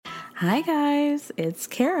Hi guys, it's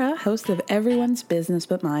Kara, host of Everyone's Business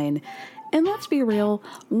But Mine. And let's be real,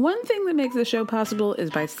 one thing that makes the show possible is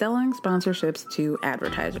by selling sponsorships to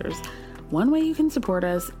advertisers. One way you can support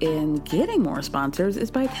us in getting more sponsors is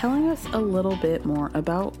by telling us a little bit more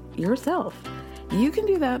about yourself. You can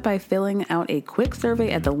do that by filling out a quick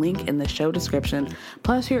survey at the link in the show description.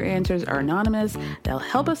 Plus, your answers are anonymous. They'll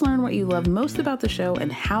help us learn what you love most about the show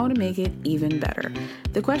and how to make it even better.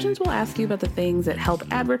 The questions will ask you about the things that help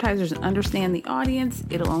advertisers understand the audience.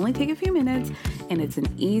 It'll only take a few minutes, and it's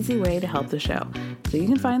an easy way to help the show. So you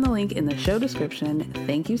can find the link in the show description.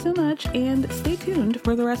 Thank you so much, and stay tuned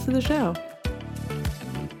for the rest of the show.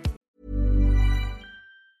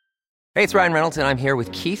 Hey, it's Ryan Reynolds, and I'm here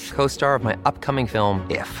with Keith, co-star of my upcoming film,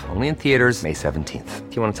 If, only in theaters May 17th.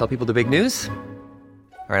 Do you want to tell people the big news?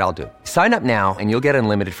 All right, I'll do it. Sign up now and you'll get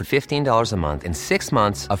unlimited for $15 a month and 6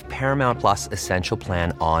 months of Paramount Plus Essential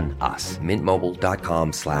Plan on us.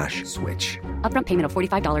 MintMobile.com/switch. Upfront payment of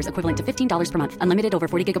 $45 equivalent to $15 per month. Unlimited over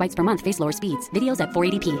 40 gigabytes per month. Face lower speeds. Videos at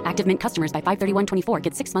 480p. Active Mint customers by 531.24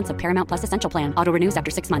 get 6 months of Paramount Plus Essential Plan. Auto renews after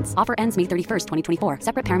 6 months. Offer ends May 31st, 2024.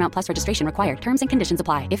 Separate Paramount Plus registration required. Terms and conditions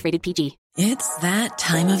apply if rated PG. It's that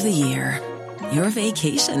time of the year. Your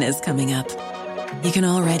vacation is coming up. You can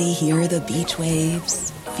already hear the beach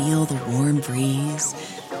waves, feel the warm breeze,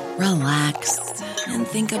 relax, and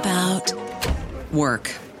think about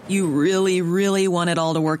work. You really, really want it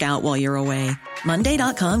all to work out while you're away.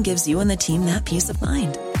 Monday.com gives you and the team that peace of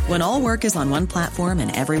mind. When all work is on one platform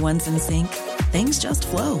and everyone's in sync, things just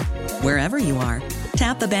flow. Wherever you are,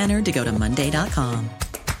 tap the banner to go to Monday.com.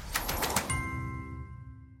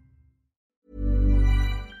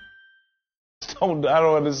 I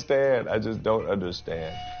don't understand. I just don't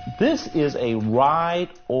understand. This is a ride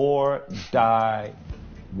or die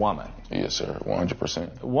woman. Yes, sir.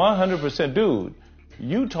 100%. 100%. Dude,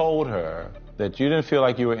 you told her that you didn't feel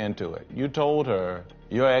like you were into it. You told her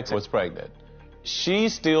your ex was pregnant.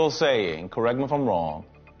 She's still saying, correct me if I'm wrong,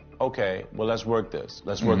 okay, well, let's work this.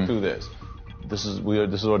 Let's work through this. This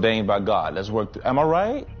is ordained by God. Let's work through. Am I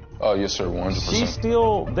right? Oh, yes, sir. 100%. She's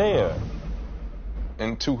still there.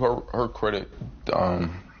 And to her credit,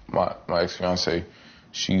 my ex-fiance,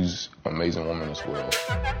 she's an amazing woman as well.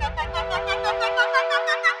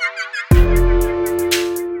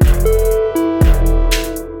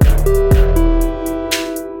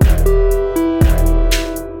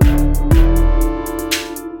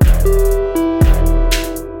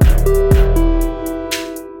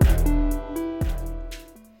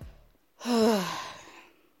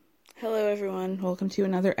 Hello, everyone. Welcome to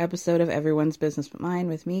another episode of Everyone's Business But Mine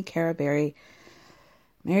with me, Kara Berry.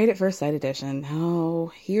 Married at First Sight edition. Oh,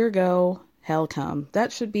 here go, hell come.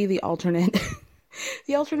 That should be the alternate,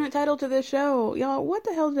 the alternate title to this show. Y'all, what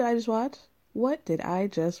the hell did I just watch? What did I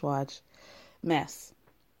just watch? Mess.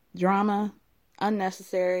 Drama.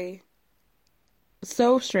 Unnecessary.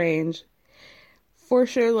 So strange. For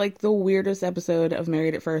sure, like the weirdest episode of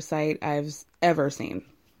Married at First Sight I've ever seen.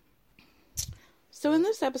 So in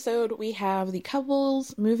this episode, we have the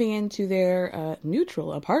couples moving into their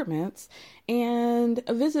neutral apartments and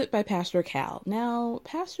a visit by Pastor Cal. Now,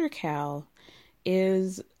 Pastor Cal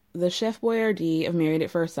is the Chef Boyardee of Married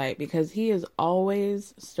at First Sight because he is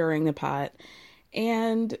always stirring the pot.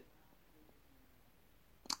 And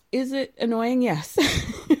is it annoying? Yes.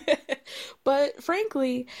 But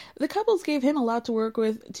frankly, the couples gave him a lot to work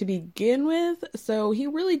with to begin with, so he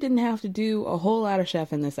really didn't have to do a whole lot of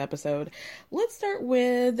chef in this episode. Let's start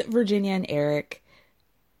with Virginia and Eric.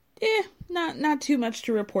 Not too much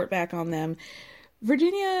to report back on them.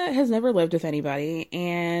 Virginia has never lived with anybody,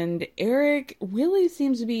 and Eric really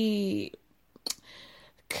seems to be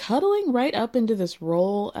cuddling right up into this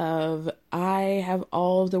role of, I have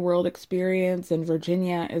all of the world experience, and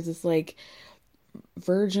Virginia is this like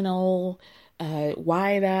virginal,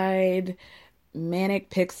 wide-eyed, manic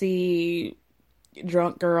pixie,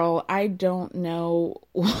 drunk girl. I don't know,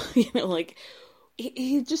 like,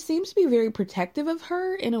 he just seems to be very protective of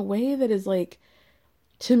her in a way that is, like,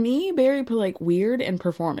 to me, very, like, weird and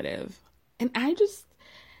performative. And I just,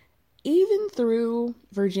 even through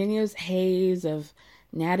Virginia's haze of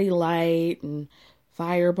Natty Light and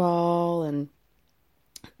Fireball and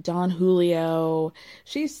Don Julio,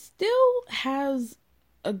 she still has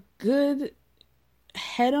a good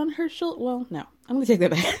head on her shoulder. Well, no, I'm going to take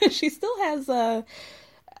that back. She still has a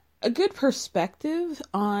good perspective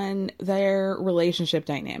on their relationship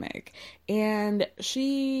dynamic. And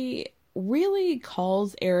she really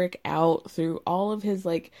calls Eric out through all of his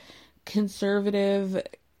like conservative,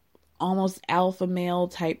 almost alpha male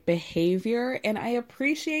type behavior. And I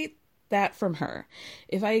appreciate that from her.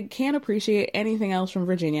 If I can't appreciate anything else from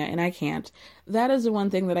Virginia, and I can't, that is the one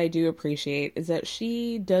thing that I do appreciate, is that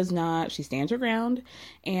she stands her ground,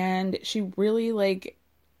 and she really, like,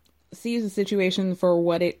 sees the situation for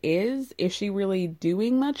what it is. Is she really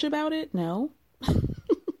doing much about it? No.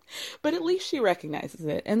 But at least she recognizes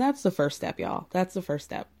it, and that's the first step, y'all. That's the first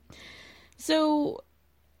step. So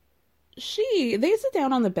they sit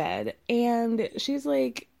down on the bed, and she's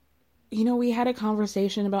like, you know, we had a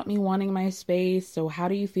conversation about me wanting my space, so how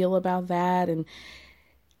do you feel about that? And,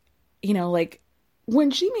 you know, like,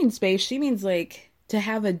 when she means space, she means, like, to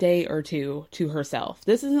have a day or two to herself.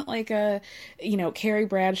 This isn't like a, you know, Carrie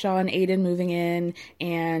Bradshaw and Aiden moving in,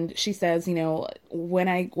 and she says, you know, when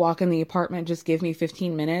I walk in the apartment, just give me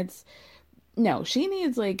 15 minutes. No, she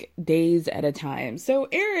needs, like, days at a time. So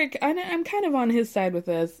Eric, I'm kind of on his side with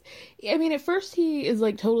this. I mean, at first he is,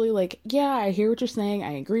 like, totally like, yeah, I hear what you're saying.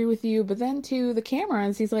 I agree with you. But then to the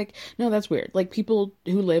cameras, he's like, no, that's weird. Like, people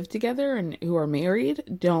who live together and who are married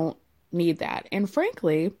don't need that. And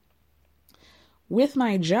frankly, with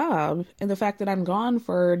my job and the fact that I'm gone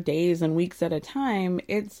for days and weeks at a time,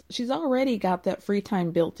 she's already got that free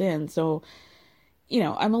time built in. So, you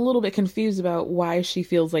know, I'm a little bit confused about why she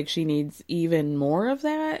feels like she needs even more of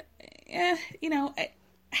that. You know,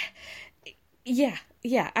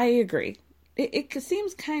 yeah, I agree. It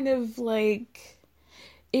seems kind of like,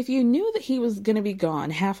 if you knew that he was going to be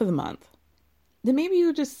gone half of the month, then maybe you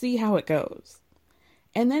would just see how it goes.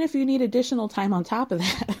 And then if you need additional time on top of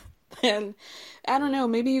that, then I don't know,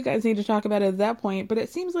 maybe you guys need to talk about it at that point. But it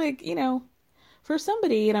seems like, you know, for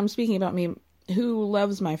somebody, and I'm speaking about me, who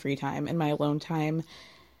loves my free time and my alone time,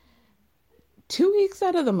 2 weeks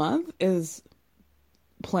out of the month is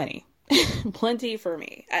plenty. Plenty for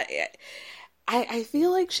me. I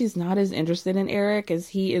feel like she's not as interested in Eric as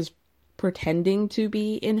he is pretending to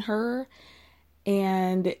be in her.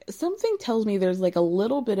 And something tells me there's like a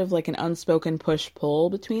little bit of like an unspoken push-pull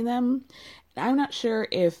between them. I'm not sure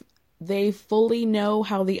if they fully know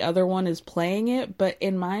how the other one is playing it, but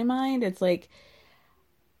in my mind, it's like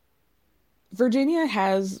Virginia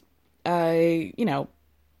has, you know,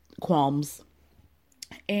 qualms.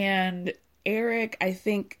 And Eric, I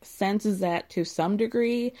think, senses that to some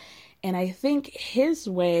degree. And I think his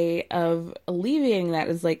way of alleviating that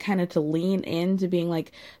is like kind of to lean into being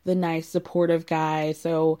like the nice, supportive guy.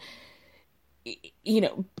 So, you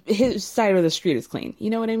know, his side of the street is clean. You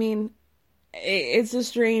know what I mean? It's a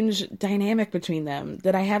strange dynamic between them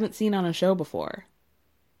that I haven't seen on a show before.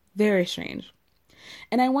 Very strange.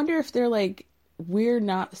 And I wonder if they're like, we're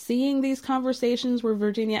not seeing these conversations where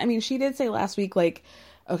Virginia, I mean, she did say last week, like,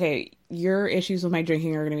 okay, your issues with my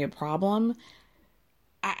drinking are going to be a problem.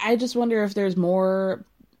 I just wonder if there's more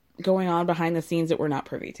going on behind the scenes that we're not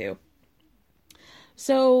privy to.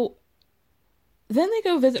 So then they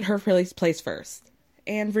go visit her place first.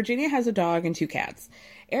 And Virginia has a dog and 2 cats.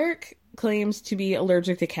 Eric claims to be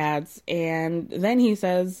allergic to cats. And then he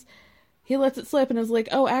says, he lets it slip and is like,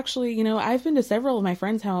 oh, actually, you know, I've been to several of my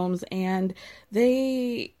friends' homes and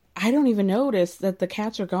I don't even notice that the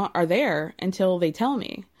cats are there until they tell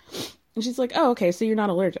me. And she's like, oh, okay, so you're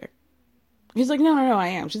not allergic. He's like, no, I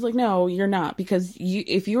am. She's like, no, you're not, because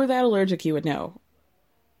if you were that allergic, you would know.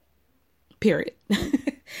 Period.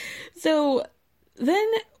 So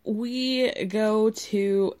then we go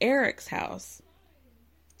to Eric's house.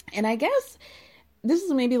 And I guess this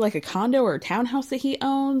is maybe like a condo or a townhouse that he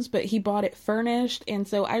owns, but he bought it furnished. And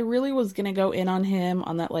so I really was going to go in on him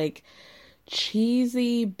on that like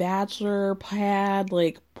cheesy bachelor pad,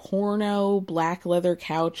 like porno black leather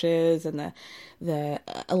couches and the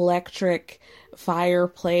electric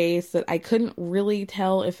fireplace that I couldn't really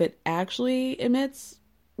tell if it actually emits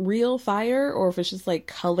real fire or if it's just like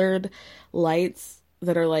colored lights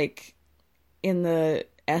that are like in the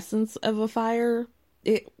essence of a fire.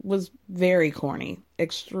 It was very corny,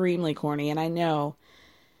 extremely corny. And I know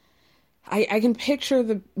I can picture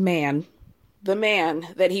the man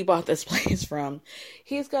that he bought this place from.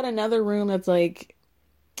 He's got another room that's like,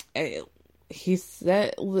 he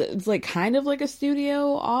said it's like kind of like a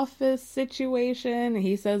studio office situation. And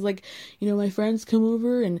he says like, you know, my friends come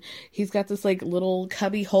over and he's got this like little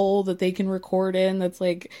cubby hole that they can record in. That's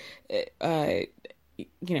like, you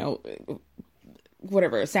know,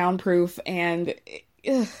 whatever, soundproof. And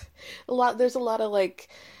there's a lot of like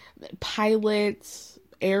pilots,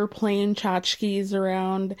 airplane tchotchkes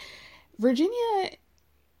around. Virginia,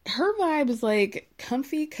 her vibe is like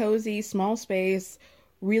comfy, cozy, small space,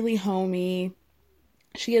 really homey.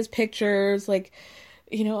 She has pictures like,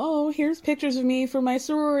 you know, oh, here's pictures of me for my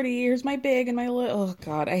sorority. Here's my big and my little. Oh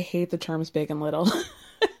God, I hate the terms big and little.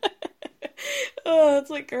 Oh, it's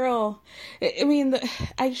like, girl. I mean,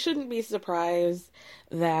 I shouldn't be surprised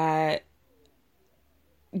that,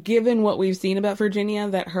 given what we've seen about Virginia,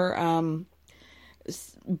 that her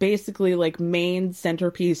basically like main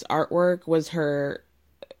centerpiece artwork was her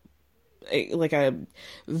like a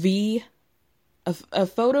V, a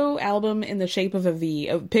photo album in the shape of a V,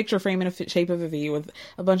 a picture frame in the shape of a V with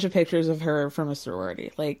a bunch of pictures of her from a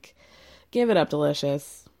sorority. Like, give it up,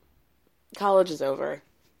 Delicious. College is over.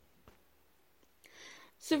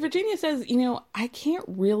 So Virginia says, I can't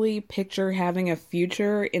really picture having a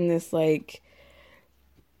future in this, like,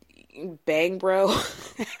 bang bro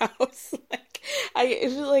house. I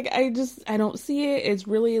don't see it. It's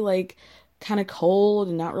really, like, kind of cold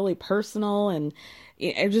and not really personal, and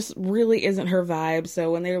it just really isn't her vibe.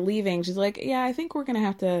 So when they're leaving, she's like, yeah, I think we're gonna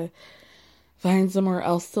have to find somewhere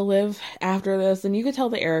else to live after this. And you could tell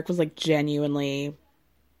that Eric was, like, genuinely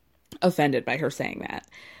offended by her saying that.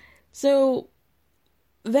 So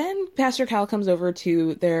then Pastor Cal comes over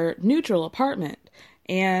to their neutral apartment,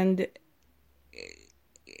 and,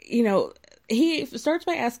 he starts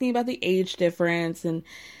by asking about the age difference, and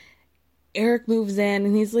Eric moves in,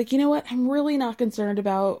 and he's like, you know what, I'm really not concerned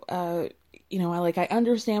about, I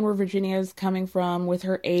understand where Virginia is coming from with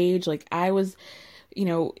her age. Like, I was,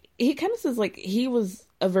 he kind of says, like, he was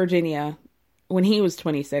a Virginia when he was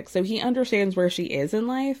 26, so he understands where she is in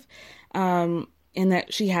life, and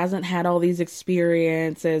that she hasn't had all these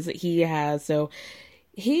experiences that he has. So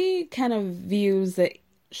he kind of views that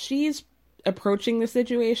she's approaching the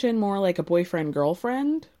situation more like a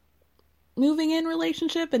boyfriend-girlfriend moving in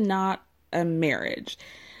relationship and not a marriage.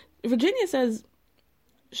 Virginia says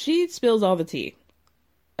she spills all the tea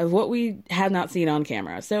of what we had not seen on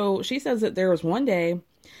camera. So she says that there was one day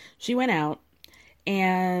she went out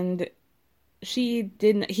and he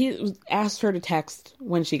asked her to text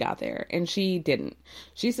when she got there, and she didn't.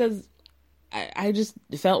 She says, I just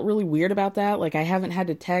felt really weird about that. Like, I haven't had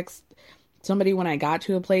to text somebody when I got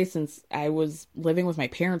to a place since I was living with my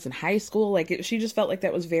parents in high school. Like, she just felt like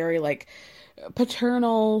that was very, like,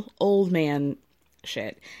 paternal old man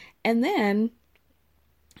shit. And then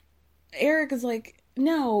Eric is like,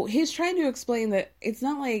 no, he's trying to explain that it's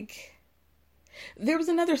not like, there was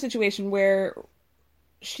another situation where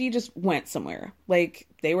she just went somewhere. Like,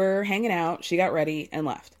 they were hanging out, she got ready and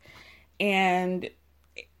left. And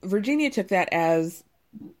Virginia took that as,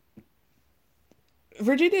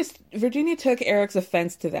 Virginia took Eric's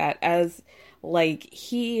offense to that as, like,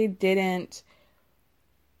 he didn't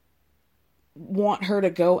want her to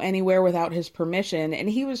go anywhere without his permission. And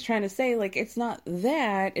he was trying to say, like, it's not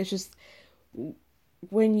that, it's just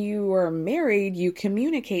when you are married, you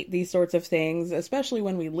communicate these sorts of things, especially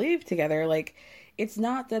when we live together. Like, it's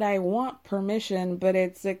not that I want permission, but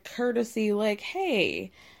it's a courtesy, like,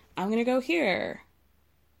 hey, I'm gonna go here.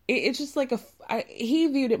 It's just like he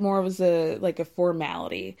viewed it more as a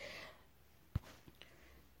formality,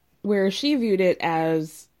 where she viewed it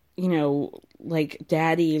as, like,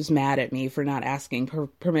 daddy's mad at me for not asking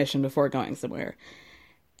permission before going somewhere.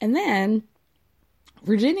 And then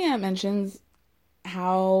Virginia mentions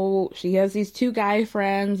how she has these two guy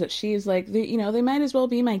friends that she's like, they might as well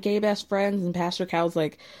be my gay best friends. And Pastor Cal's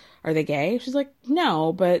like, are they gay? She's like,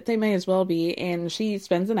 no, but they may as well be. And she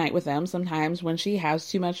spends the night with them sometimes when she has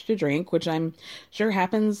too much to drink, which I'm sure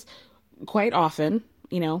happens quite often.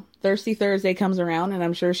 Thirsty Thursday comes around, and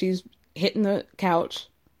I'm sure she's hitting the couch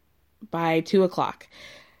by 2:00.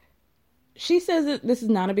 She says that this is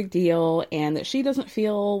not a big deal, and that she doesn't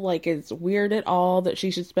feel like it's weird at all that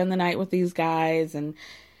she should spend the night with these guys. And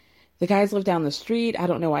the guys live down the street. I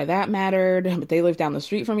don't know why that mattered, but they live down the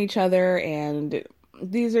street from each other, and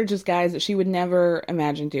these are just guys that she would never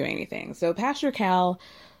imagine doing anything. So Pastor Cal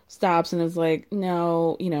stops and is like,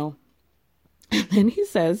 no, And then he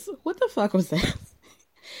says, what the fuck was this?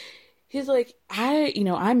 He's like,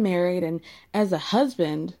 I'm married, and as a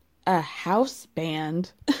husband, a house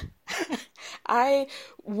band, I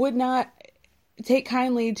would not take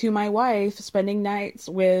kindly to my wife spending nights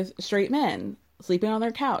with straight men sleeping on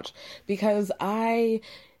their couch, because I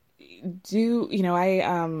do,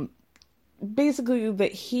 basically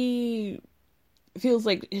that he feels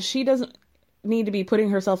like she doesn't need to be putting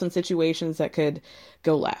herself in situations that could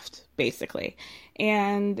go left, basically.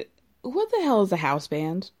 And what the hell is a house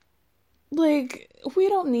band? Like, we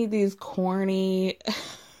don't need these corny...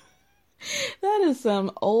 That is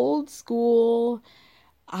some old school,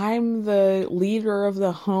 I'm the leader of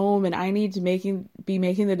the home and I need to be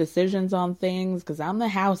making the decisions on things because I'm the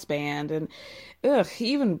house band. And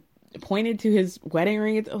he even pointed to his wedding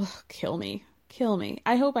ring. Kill me.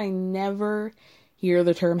 I hope I never hear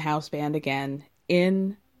the term house band again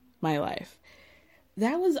in my life.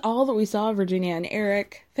 that was all that we saw of Virginia and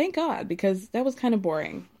Eric. Thank God, because that was kind of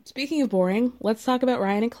boring. Speaking of boring, let's talk about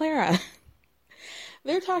Ryan and Clara.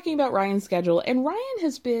 They're talking about Ryan's schedule, and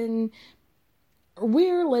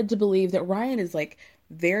we're led to believe that Ryan is like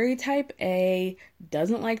very type A,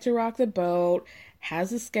 doesn't like to rock the boat,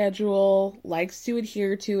 has a schedule, likes to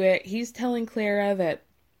adhere to it. He's telling Clara that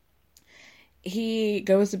he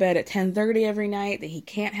goes to bed at 10:30 every night, that he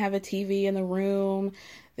can't have a TV in the room,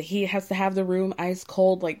 that he has to have the room ice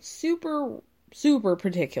cold, like super, super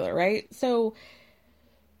particular, right? So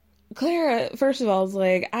Clara, first of all, is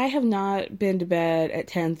like, I have not been to bed at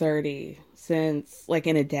 10:30 since like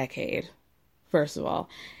in a decade, first of all.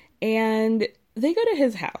 And they go to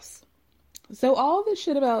his house. So all this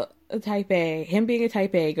shit about a type A, him being a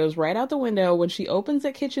type A, goes right out the window when she opens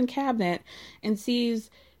that kitchen cabinet and sees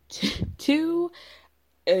two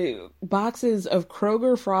boxes of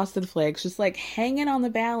Kroger Frosted Flakes just like hanging on the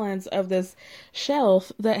balance of this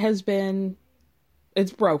shelf that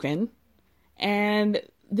it's broken. And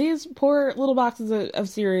these poor little boxes of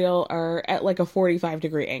cereal are at like a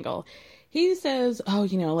 45-degree angle. He says, oh,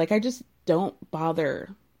 like I just don't bother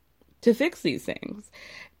to fix these things.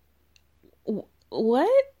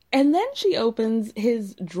 What? And then she opens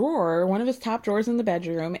his drawer, one of his top drawers in the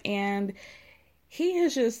bedroom, and he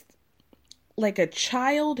is just like a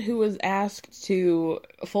child who was asked to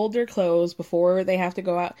fold their clothes before they have to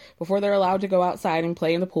go out, before they're allowed to go outside and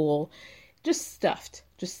play in the pool. Just stuffed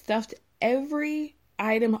every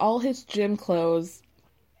item, all his gym clothes,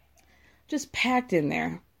 just packed in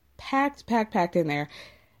there. Packed in there.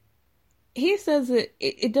 He says that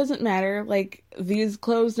it doesn't matter, like, these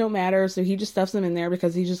clothes don't matter, so he just stuffs them in there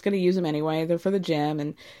because he's just going to use them anyway. They're for the gym,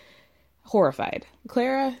 and horrified.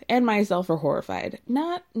 Clara and myself are horrified.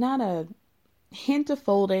 Not a hint of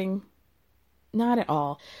folding, not at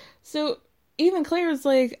all. So even Clara's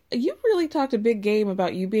like, you really talked a big game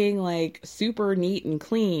about you being, like, super neat and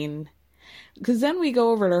clean. Because then we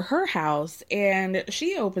go over to her house, and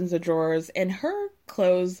she opens the drawers, and her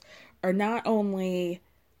clothes are not only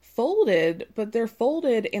folded, but they're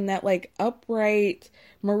folded in that like upright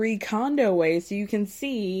Marie Kondo way, so you can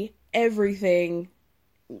see everything.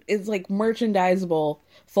 It's like merchandisable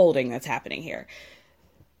folding that's happening here.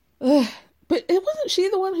 Ugh. But it wasn't she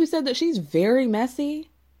the one who said that she's very messy?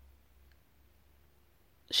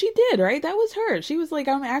 She did, right? That was her. She was like,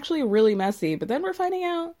 I'm actually really messy. But then we're finding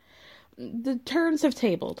out the turns have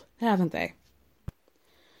tabled, haven't they?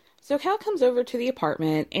 So Cal comes over to the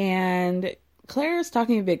apartment, and Claire's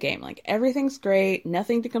talking a big game. Like, everything's great,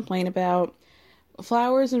 nothing to complain about,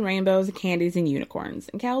 flowers and rainbows and candies and unicorns.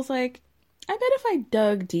 And Cal's like, I bet if I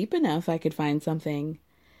dug deep enough, I could find something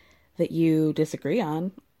that you disagree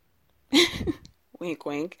on. Wink,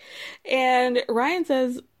 wink. And Ryan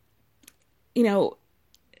says,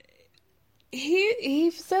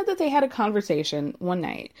 he said that they had a conversation one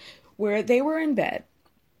night where they were in bed.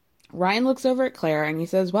 Ryan looks over at Claire and he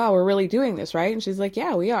says, wow, we're really doing this, right? And she's like,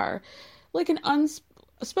 yeah, we are. Like an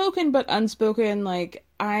unspoken but unspoken, like,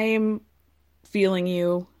 I'm feeling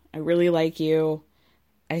you. I really like you.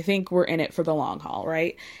 I think we're in it for the long haul,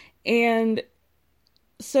 right? And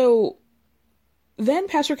so then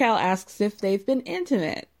Pastor Cal asks if they've been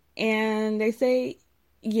intimate. And they say,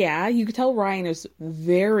 yeah, you could tell Ryan is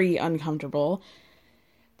very uncomfortable.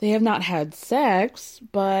 They have not had sex,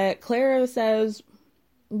 but Clara says,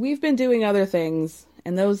 we've been doing other things,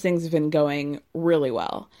 and those things have been going really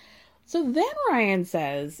well. So then Ryan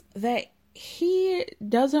says that he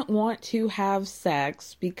doesn't want to have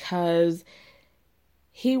sex because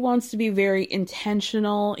he wants to be very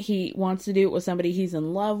intentional. He wants to do it with somebody he's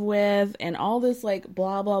in love with and all this like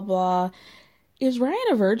blah, blah, blah. Is Ryan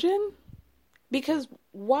a virgin? Because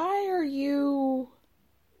why are you...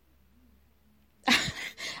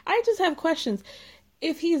 I just have questions.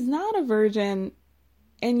 If he's not a virgin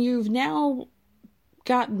and you've now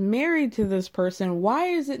gotten married to this person, why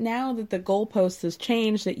is it now that the goalpost has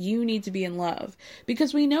changed that you need to be in love?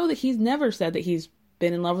 Because we know that he's never said that he's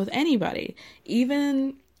been in love with anybody,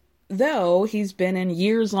 even though he's been in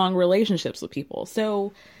years-long relationships with people.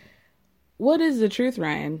 So what is the truth,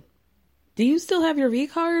 Ryan? Do you still have your V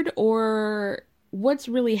card, or what's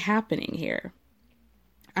really happening here?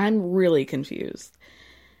 I'm really confused.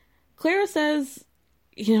 Clara says,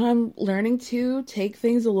 I'm learning to take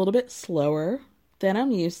things a little bit slower than I'm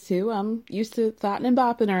used to. I'm used to thotting and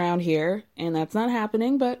bopping around here, and that's not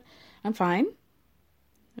happening, but I'm fine.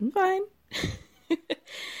 I'm fine.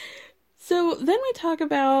 So then we talk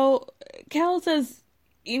about, Cal says,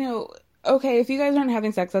 okay, if you guys aren't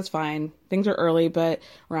having sex, that's fine. Things are early, but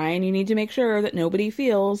Ryan, you need to make sure that nobody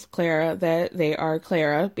feels, Clara, that they are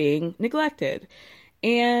Clara being neglected.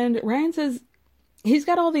 And Ryan says, he's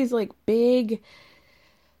got all these like big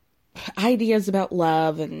ideas about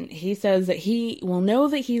love, and he says that he will know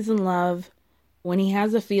that he's in love when he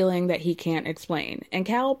has a feeling that he can't explain. And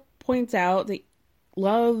Cal points out that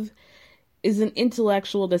love is an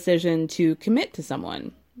intellectual decision to commit to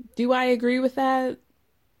someone. Do I agree with that?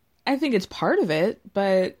 I think it's part of it,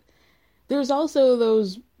 but there's also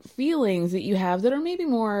those feelings that you have that are maybe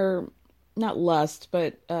more, not lust,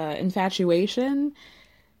 but infatuation.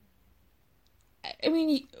 I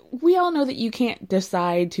mean, we all know that you can't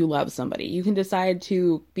decide to love somebody. You can decide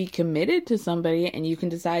to be committed to somebody, and you can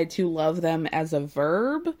decide to love them as a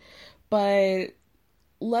verb, but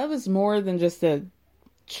love is more than just a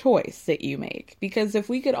choice that you make. Because if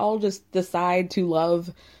we could all just decide to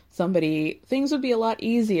love somebody, things would be a lot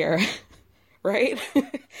easier, right?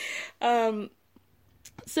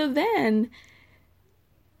 So then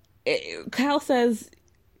Kyle says,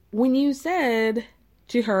 when you said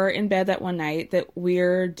to her in bed that one night that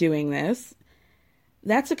we're doing this,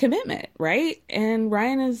 that's a commitment, right? And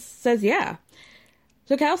Ryan says, yeah.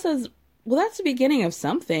 So Kyle says, well, that's the beginning of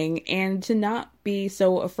something, and to not be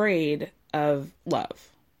so afraid of love.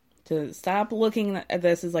 To stop looking at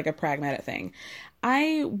this as like a pragmatic thing.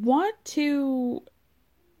 I want to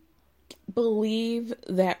believe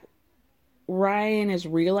that Ryan is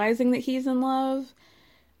realizing that he's in love,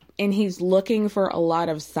 and he's looking for a lot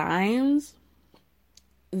of signs,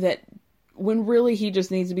 that when really he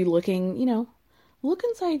just needs to be looking, look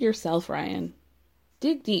inside yourself, Ryan.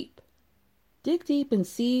 Dig deep. Dig deep and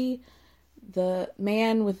see the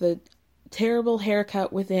man with the terrible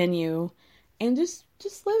haircut within you, and just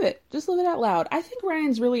live it. Just live it out loud. I think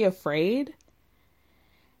Ryan's really afraid.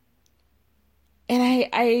 And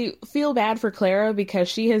I feel bad for Clara, because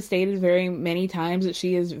she has stated very many times that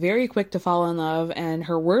she is very quick to fall in love, and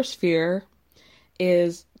her worst fear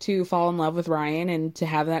is to fall in love with Ryan and to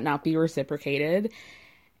have that not be reciprocated.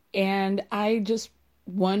 And I just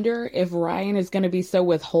wonder if Ryan is going to be so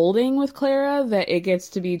withholding with Clara that it gets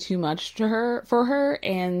to be too much for her,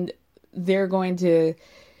 and they're going to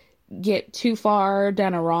get too far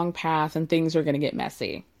down a wrong path and things are going to get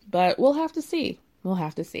messy. But we'll have to see. We'll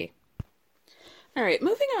have to see. All right,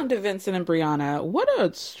 moving on to Vincent and Brianna. What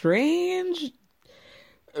a strange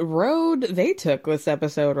road they took this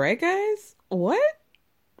episode, right, guys? What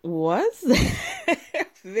was that?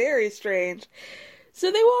 Very strange.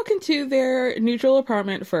 So they walk into their neutral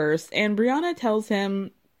apartment first, and Brianna tells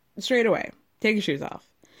him straight away, take your shoes off.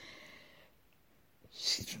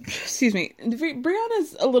 Excuse me.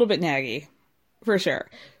 Brianna's a little bit naggy, for sure.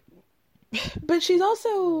 But she's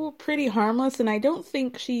also pretty harmless, and I don't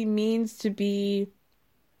think she means to be...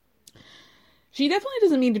 She definitely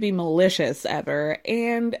doesn't mean to be malicious ever,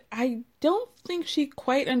 and I don't think she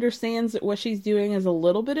quite understands that what she's doing is a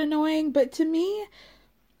little bit annoying, but to me,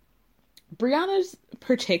 Brianna's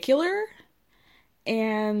particular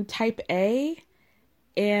and type A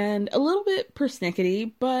and a little bit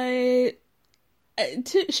persnickety, but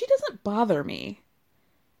she doesn't bother me.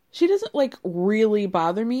 She doesn't, really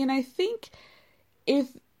bother me, and I think if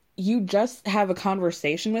you just have a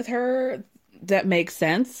conversation with her that makes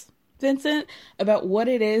sense, Vincent, about what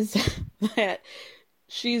it is that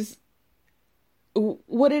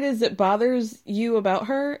what it is that bothers you about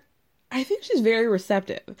her, I think she's very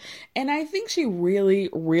receptive. And I think she really,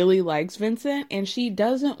 really likes Vincent, and she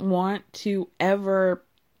doesn't want to ever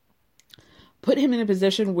put him in a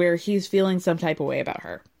position where he's feeling some type of way about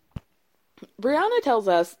her. Brianna tells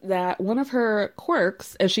us that one of her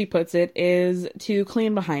quirks, as she puts it, is to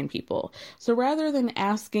clean behind people. So rather than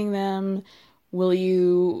asking them, will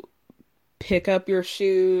you pick up your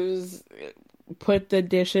shoes, put the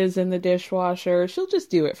dishes in the dishwasher, she'll just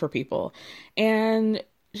do it for people. And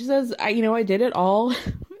she says, I did it all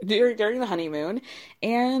during the honeymoon,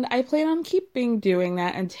 and I plan on keeping doing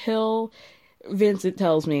that until Vincent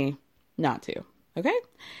tells me not to. Okay?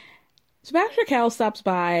 So Baxter Cal stops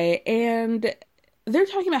by, and they're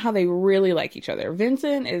talking about how they really like each other.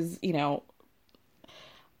 Vincent is,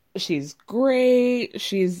 she's great,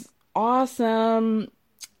 she's awesome,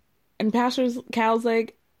 and Pastor Cal's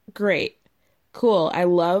like, great, cool, I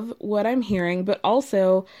love what I'm hearing, but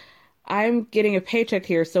also I'm getting a paycheck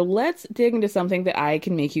here, so let's dig into something that I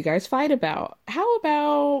can make you guys fight about. How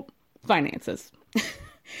about finances?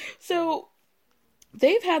 So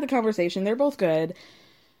they've had the conversation, they're both good.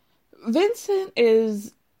 Vincent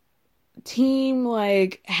is team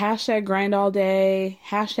hashtag grind all day,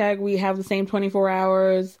 hashtag we have the same 24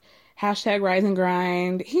 hours, hashtag rise and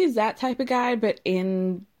grind. He's that type of guy, but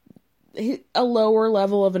in a lower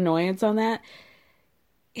level of annoyance on that.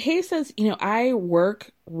 He says, I work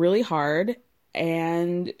really hard,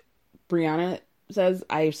 and Brianna says,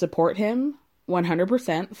 I support him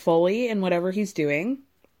 100% fully in whatever he's doing.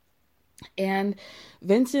 And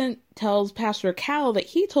Vincent tells Pastor Cal that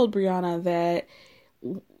he told Brianna that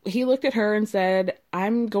he looked at her and said,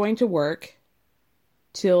 I'm going to work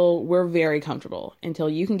till we're very comfortable, until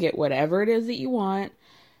you can get whatever it is that you want.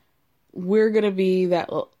 We're going to be that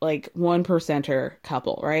like 1%er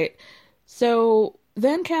couple, right? So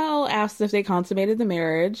then Cal asks if they consummated the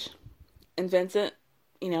marriage, and Vincent,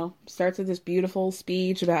 starts with this beautiful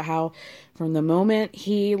speech about how from the moment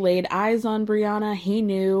he laid eyes on Brianna, he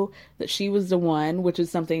knew that she was the one, which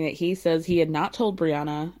is something that he says he had not told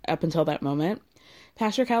Brianna up until that moment.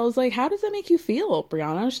 Pastor Cal is like, how does that make you feel,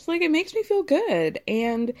 Brianna? She's like, it makes me feel good.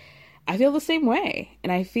 And I feel the same way.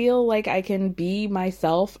 And I feel like I can be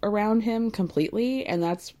myself around him completely. And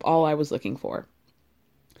that's all I was looking for.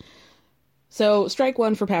 So strike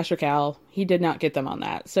one for Pastor Cal. He did not get them on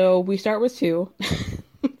that. So we start with 2.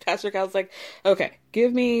 Pastor Cal's like, okay,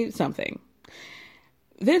 give me something.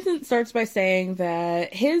 Vincent starts by saying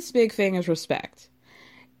that his big thing is respect.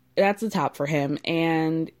 That's the top for him.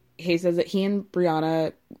 And he says that he and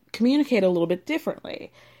Brianna communicate a little bit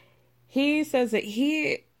differently. He says that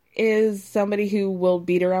he is somebody who will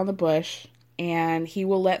beat around the bush and he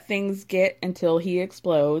will let things get until he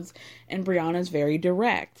explodes. And Brianna's very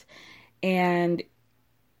direct. And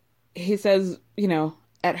he says,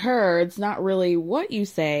 at her, it's not really what you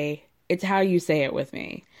say, it's how you say it with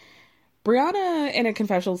me. Brianna, in a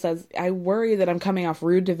confessional, says, I worry that I'm coming off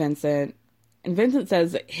rude to Vincent. And Vincent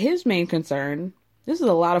says his main concern, this is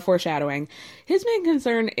a lot of foreshadowing, his main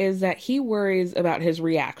concern is that he worries about his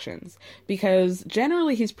reactions. Because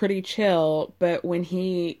generally he's pretty chill, but when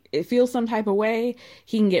he feels some type of way,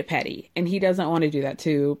 he can get petty. And he doesn't want to do that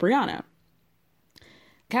to Brianna.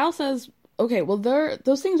 Cal says, okay, well,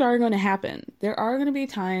 those things are going to happen. There are going to be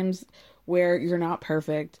times where you're not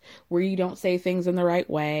perfect, where you don't say things in the right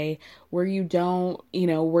way, where you don't,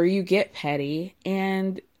 where you get petty.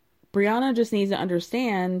 And Brianna just needs to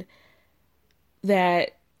understand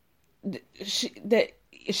that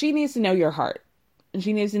she needs to know your heart. And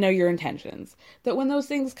she needs to know your intentions. That when those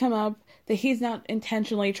things come up, that he's not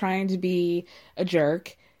intentionally trying to be a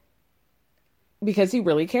jerk because he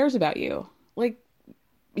really cares about you. Like,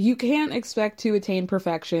 you can't expect to attain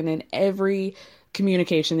perfection in every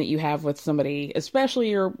communication that you have with somebody, especially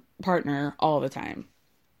your partner, all the time.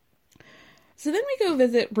 So then we go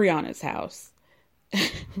visit Brianna's house.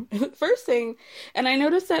 First thing, and I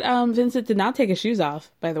noticed that Vincent did not take his shoes off,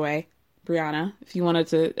 by the way. Brianna, if you wanted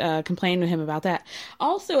to complain to him about that.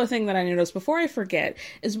 Also, a thing that I noticed before I forget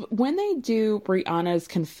is when they do Brianna's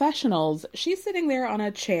confessionals, she's sitting there on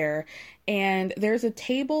a chair and there's a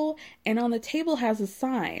table, and on the table has a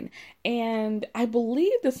sign. And I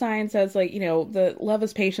believe the sign says, like, the love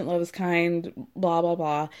is patient, love is kind, blah, blah,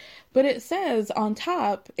 blah. But it says on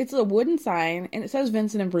top, it's a wooden sign, and it says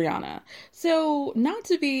Vincent and Brianna. So, not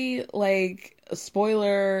to be, like, a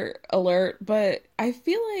spoiler alert, but I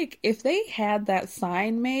feel like if they had that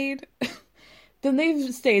sign made, then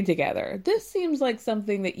they've stayed together. This seems like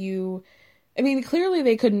something that clearly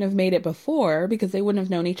they couldn't have made it before because they wouldn't have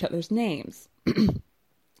known each other's names.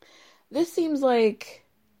 This seems like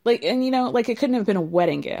it couldn't have been a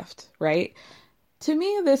wedding gift, right? To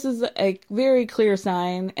me, this is a very clear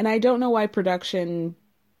sign, and I don't know why production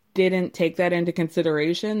didn't take that into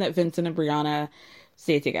consideration, that Vincent and Brianna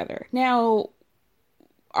stay together. Now,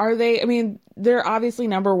 are they, they're obviously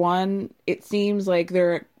number one. It seems like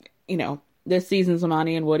they're, this season's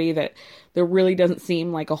Amani and Woody, that there really doesn't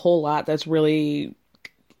seem like a whole lot that's really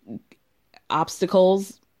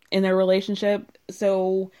obstacles in their relationship.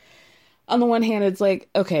 So on the one hand, it's like,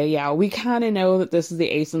 okay, yeah, we kind of know that this is the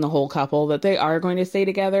ace in the whole couple, that they are going to stay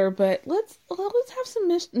together, but let's have some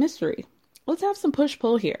mystery. Let's have some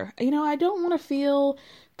push-pull here. I don't want to feel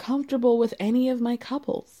comfortable with any of my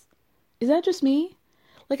couples. Is that just me?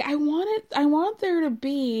 Like, I want there to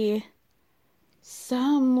be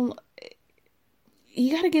some,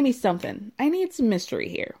 you gotta give me something. I need some mystery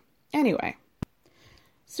here. Anyway,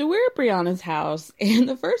 so we're at Brianna's house, and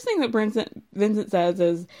the first thing that Vincent says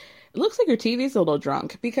is, it looks like your TV's a little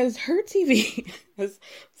drunk, because her TV is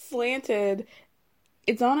slanted.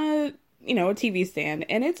 It's on a TV stand,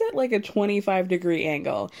 and it's at like a 25-degree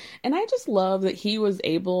angle. And I just love that he was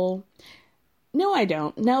able... No, I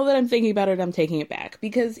don't. Now that I'm thinking about it, I'm taking it back.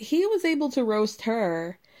 Because he was able to roast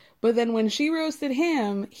her, but then when she roasted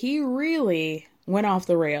him, he really went off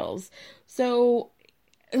the rails. So,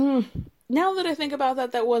 now that I think about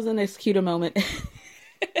that, that wasn't as cute a moment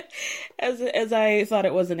as I thought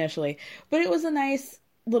it was initially. But it was a nice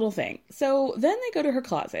little thing. So then they go to her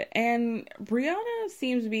closet, and Brianna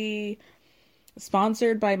seems to be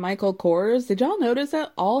sponsored by Michael Kors. Did y'all notice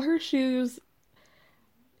that all her shoes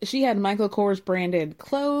she had Michael Kors branded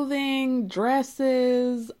clothing,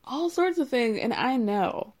 dresses, all sorts of things. And I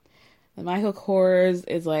know that Michael Kors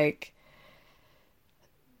is like,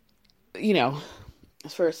 you know,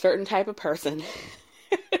 it's for a certain type of person.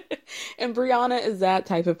 And Brianna is that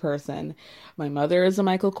type of person. My mother is a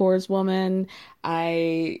Michael Kors woman.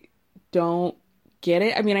 I don't get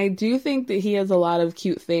it. I mean, I do think that he has a lot of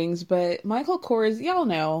cute things, but Michael Kors, y'all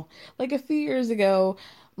know, like a few years ago,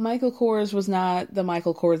 Michael Kors was not the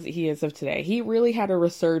Michael Kors that he is of today. He really had a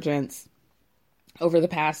resurgence over the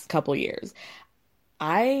past couple years.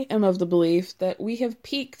 I am of the belief that we have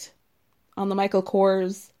peaked on the Michael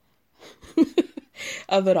Kors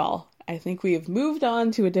of it all. I think we have moved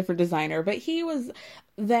on to a different designer, but he was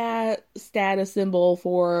that status symbol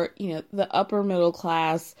for, you know, the upper middle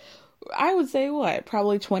class. I would say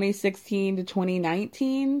probably 2016 to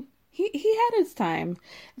 2019. He had his time.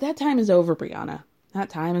 That time is over, Brianna. That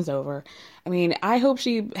time is over. I mean, I hope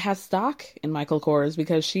she has stock in Michael Kors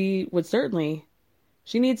because she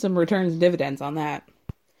needs some returns and dividends on that.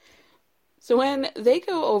 So when they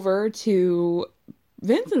go over to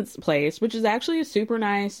Vincent's place, which is actually a super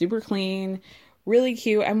nice, super clean, really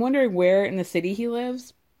cute. I'm wondering where in the city he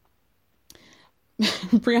lives.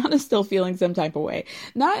 Brianna's still feeling some type of way.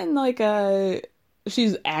 Not in like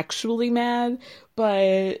she's actually mad,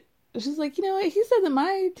 but she's like, you know what? He said that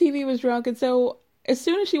my TV was drunk. And so as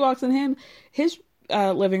soon as she walks in his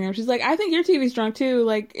living room, she's like, I think your TV's drunk too.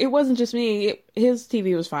 Like, it wasn't just me. His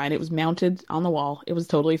TV was fine. It was mounted on the wall. It was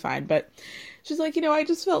totally fine. But she's like, you know, I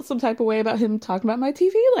just felt some type of way about him talking about my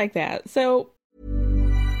TV like that. So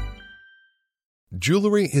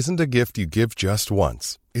Jewelry isn't a gift you give just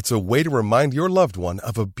once. It's a way to remind your loved one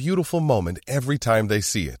of a beautiful moment every time they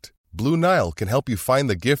see it. Blue Nile can help you find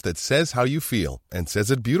the gift that says how you feel and says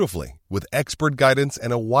it beautifully, with expert guidance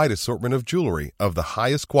and a wide assortment of jewelry of the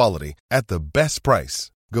highest quality at the best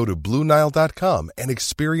price. Go to BlueNile.com and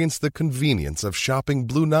experience the convenience of shopping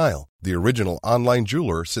Blue Nile, the original online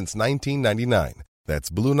jeweler since 1999. That's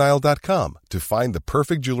BlueNile.com to find the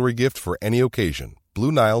perfect jewelry gift for any occasion.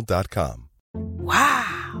 BlueNile.com.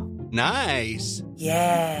 Wow. Nice.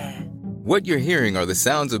 Yeah. What you're hearing are the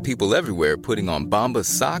sounds of people everywhere putting on Bombas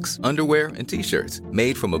socks, underwear, and T-shirts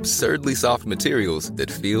made from absurdly soft materials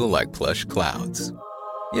that feel like plush clouds.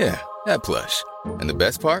 Yeah, that plush. And the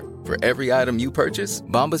best part? For every item you purchase,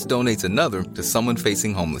 Bombas donates another to someone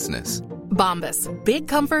facing homelessness. Bombas. Big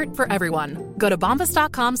comfort for everyone. Go to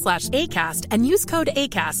bombas.com/ACAST and use code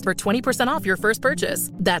ACAST for 20% off your first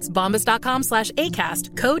purchase. That's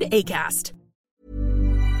bombas.com/ACAST. Code ACAST.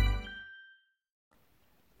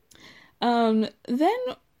 Then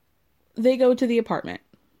they go to the apartment,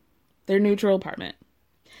 their neutral apartment,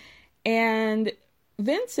 and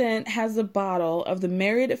Vincent has a bottle of the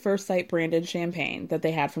Married at First Sight branded champagne that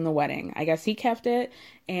they had from the wedding. I guess he kept it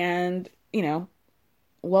and, you know,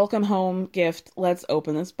 welcome home gift. Let's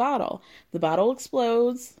open this bottle. The bottle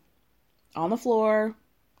explodes on the floor.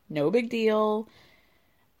 No big deal.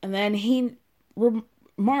 And then he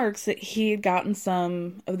remarks that he had gotten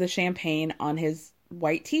some of the champagne on his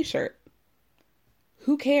white t-shirt.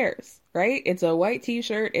 Who cares, right? It's a white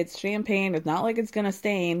t-shirt. It's champagne. It's not like it's going to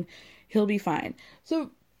stain. He'll be fine. So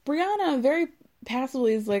Brianna very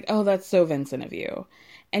passively is like, oh, that's so Vincent of you.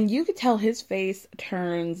 And you could tell his face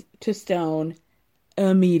turns to stone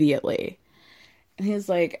immediately. And he's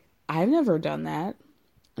like, I've never done that.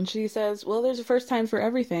 And she says, well, there's a first time for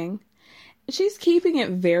everything. She's keeping it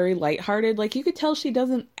very lighthearted. Like, you could tell she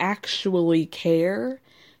doesn't actually care.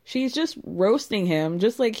 She's just roasting him,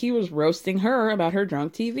 just like he was roasting her about her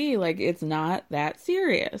drunk TV. Like, it's not that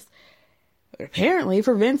serious. But apparently,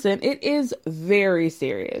 for Vincent, it is very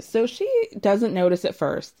serious. So she doesn't notice at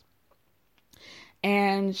first.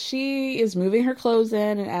 And she is moving her clothes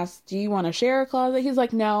in and asks, do you want to share a closet? He's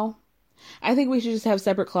like, no. I think we should just have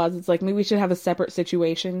separate closets. Like, maybe we should have a separate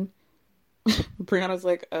situation. Brianna's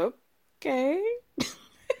like, okay.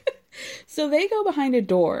 So they go behind a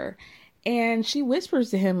door. And she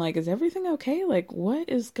whispers to him, like, is everything okay? Like, what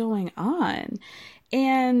is going on?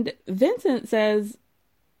 And Vincent says,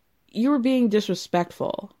 you were being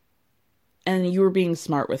disrespectful. And you were being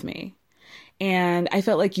smart with me. And I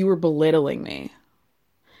felt like you were belittling me.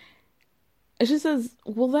 And she says,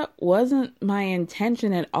 well, that wasn't my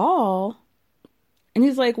intention at all. And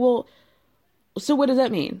he's like, well, so what does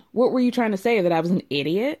that mean? What were you trying to say? That I was an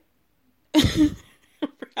idiot?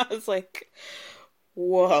 I was like,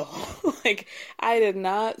 whoa. Like, I did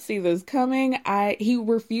not see this coming. He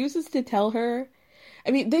refuses to tell her.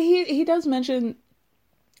 I mean, he does mention,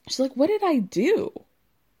 she's like, what did I do?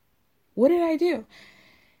 What did I do?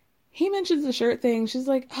 He mentions the shirt thing. She's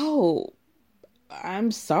like, oh,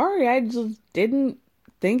 I'm sorry. I just didn't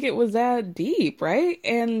think it was that deep, right?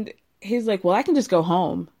 And he's like, well, I can just go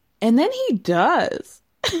home. And then he does.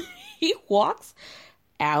 He walks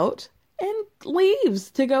out and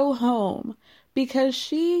leaves to go home because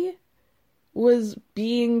she was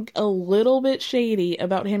being a little bit shady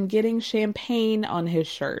about him getting champagne on his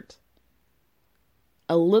shirt.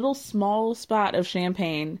 A little small spot of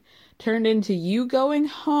champagne turned into you going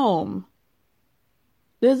home.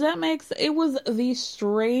 Does that make sense? It was the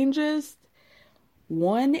strangest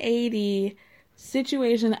 180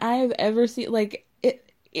 situation I have ever seen. Like,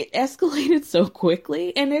 it escalated so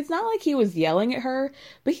quickly, and it's not like he was yelling at her,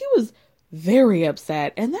 but he was very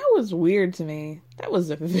upset, and that was weird to me. That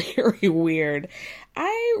was very weird.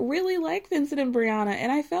 I really like Vincent and Brianna,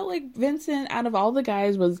 and I felt like Vincent, out of all the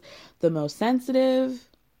guys, was the most sensitive.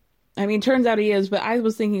 I mean, turns out he is, but I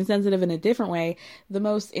was thinking sensitive in a different way. The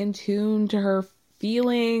most in tune to her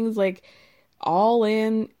feelings, like, all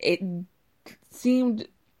in. It seemed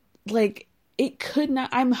like it could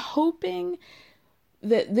not. I'm hoping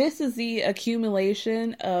that this is the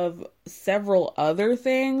accumulation of several other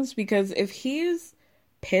things, because if he's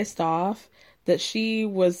pissed off that she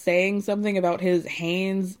was saying something about his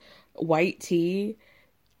Hanes white tea,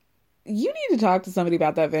 you need to talk to somebody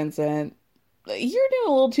about that, Vincent. You're doing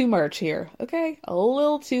a little too much here, okay? A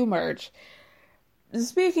little too much.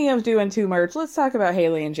 Speaking of doing too much, let's talk about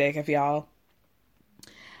Haley and Jacob, y'all.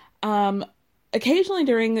 Occasionally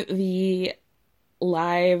during the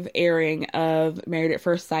live airing of Married at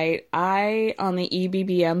First Sight, I, on the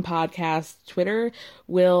EBBM podcast Twitter,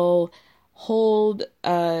 will hold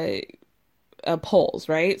polls,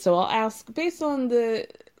 right? So I'll ask, based on the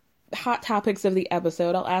hot topics of the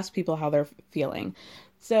episode, I'll ask people how they're feeling.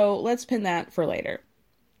 So let's pin that for later.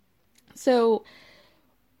 So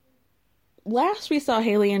last we saw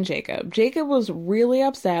Haley and Jacob, Jacob was really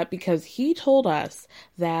upset because he told us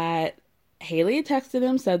that Haley had texted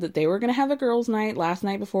him, said that they were going to have a girls' night last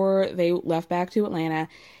night before they left back to Atlanta.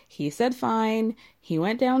 He said fine. He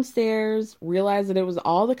went downstairs, realized that it was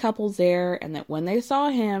all the couples there, and that when they saw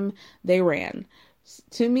him, they ran.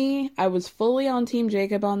 To me, I was fully on Team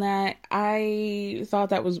Jacob on that. I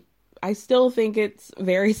still think it's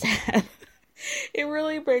very sad. It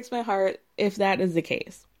really breaks my heart if that is the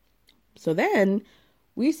case. So then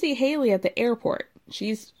we see Haley at the airport.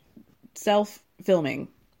 She's self-filming.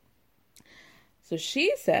 So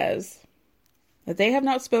she says that they have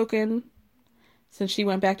not spoken since she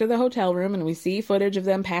went back to the hotel room, and we see footage of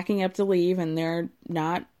them packing up to leave, and they're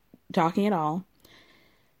not talking at all.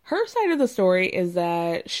 Her side of the story is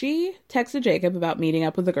that she texted Jacob about meeting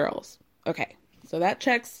up with the girls. Okay, so that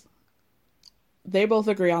checks. They both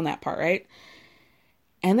agree on that part, right?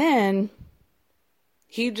 And then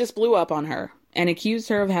he just blew up on her and accused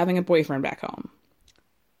her of having a boyfriend back home.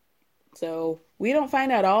 So we don't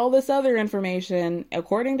find out all this other information.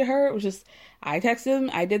 According to her, it was just, I texted him,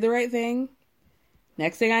 I did the right thing.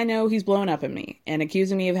 Next thing I know, he's blown up at me and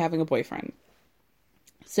accusing me of having a boyfriend.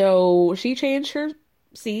 So she changed her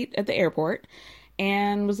seat at the airport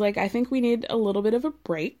and was like, I think we need a little bit of a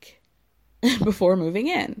break before moving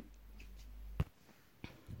in.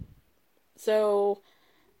 So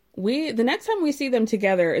the next time we see them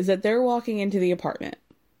together is that they're walking into the apartment.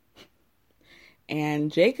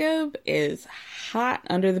 And Jacob is hot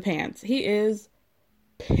under the pants. He is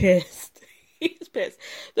pissed. He's pissed.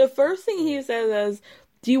 The first thing he says is,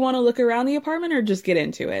 do you want to look around the apartment or just get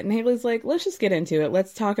into it? And Haley's like, let's just get into it.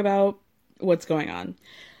 Let's talk about what's going on.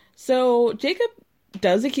 So Jacob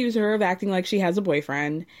does accuse her of acting like she has a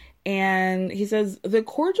boyfriend. And he says, the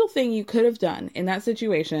cordial thing you could have done in that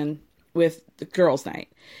situation with the girls'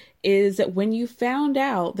 night is that when you found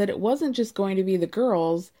out that it wasn't just going to be the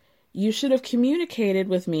girls, you should have communicated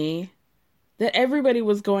with me that everybody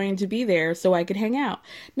was going to be there so I could hang out.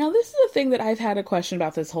 Now, this is the thing that I've had a question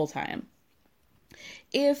about this whole time.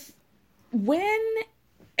 When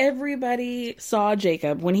everybody saw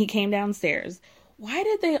Jacob, when he came downstairs, why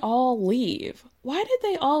did they all leave? Why did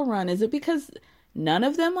they all run? Is it because none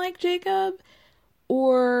of them like Jacob?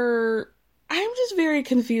 Or I'm just very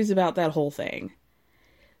confused about that whole thing.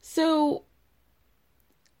 So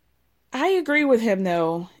I agree with him,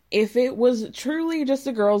 though. If it was truly just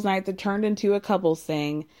a girls' night that turned into a couples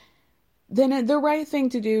thing, then the right thing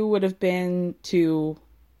to do would have been to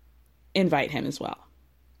invite him as well.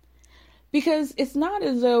 Because it's not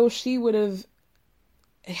as though she would have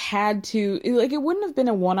had to, like, it wouldn't have been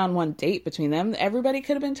a one-on-one date between them. Everybody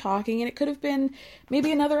could have been talking, and it could have been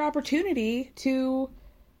maybe another opportunity to,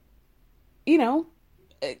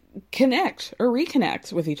 connect or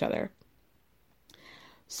reconnect with each other.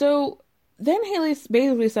 So then Haley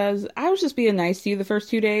basically says, I was just being nice to you the first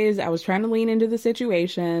 2 days. I was trying to lean into the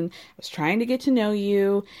situation. I was trying to get to know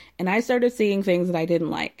you. And I started seeing things that I didn't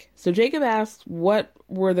like. So Jacob asked, what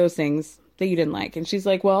were those things that you didn't like? And she's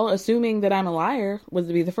like, well, assuming that I'm a liar was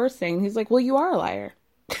to be the first thing. He's like, well, you are a liar.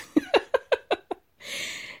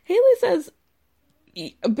 Haley says,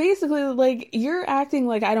 basically, like, you're acting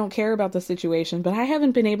like I don't care about the situation, but I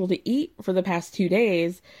haven't been able to eat for the past 2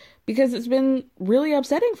 days because it's been really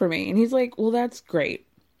upsetting for me. And he's like, well, that's great.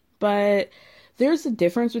 But there's a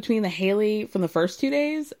difference between the Haley from the first 2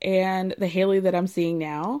 days and the Haley that I'm seeing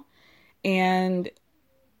now. And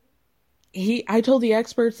I told the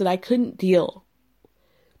experts that I couldn't deal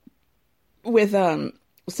with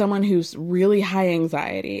someone who's really high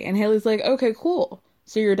anxiety. And Haley's like, okay, cool.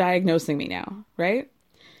 So you're diagnosing me now, right?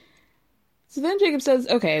 So then Jacob says,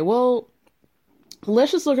 okay, well,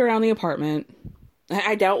 let's just look around the apartment.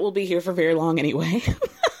 I doubt we'll be here for very long anyway.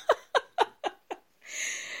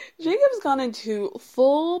 Jacob's gone into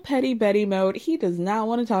full Petty Betty mode. He does not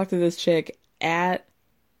want to talk to this chick at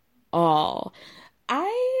all.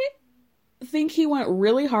 I think he went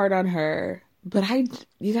really hard on her, but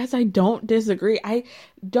you guys, I don't disagree. I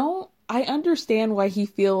understand why he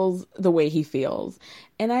feels the way he feels.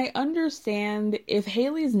 And I understand if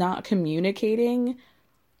Haley's not communicating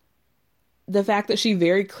the fact that she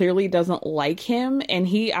very clearly doesn't like him, and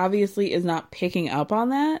he obviously is not picking up on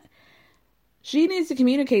that, she needs to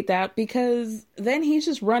communicate that, because then he's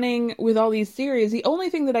just running with all these theories. The only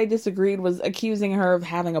thing that I disagreed was accusing her of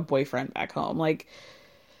having a boyfriend back home. Like,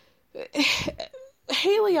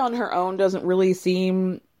 Haley on her own doesn't really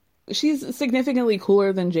seem... She's significantly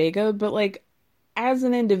cooler than Jacob, but, like, as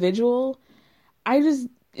an individual,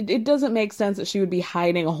 it doesn't make sense that she would be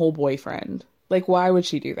hiding a whole boyfriend. Like, why would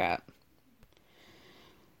she do that?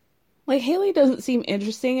 Like, Haley doesn't seem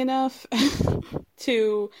interesting enough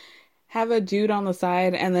to have a dude on the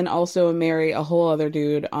side and then also marry a whole other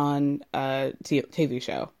dude on a TV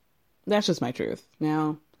show. That's just my truth.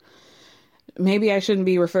 Now, maybe I shouldn't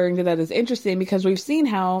be referring to that as interesting, because we've seen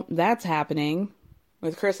how that's happening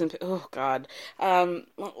with Chris and... Oh, God. Let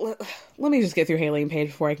me just get through Haley and Paige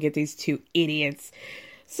before I can get these two idiots.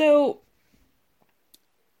 So,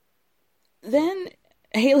 then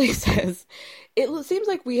Haley says, it seems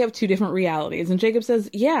like we have two different realities. And Jacob says,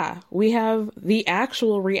 yeah, we have the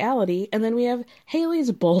actual reality, and then we have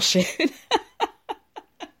Haley's bullshit.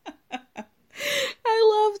 I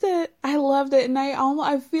loved it. And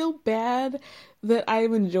I feel bad that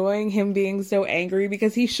I'm enjoying him being so angry,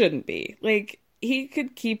 because he shouldn't be. Like, he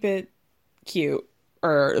could keep it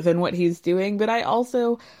cuter than what he's doing, but I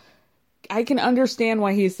can understand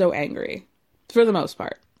why he's so angry, for the most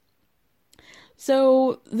part.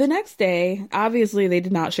 So the next day, obviously they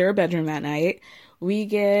did not share a bedroom that night. We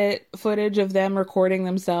get footage of them recording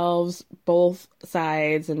themselves, both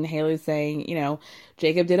sides, and Haley's saying,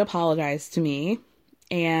 Jacob did apologize to me,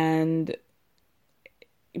 and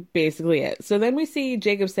basically it. So then we see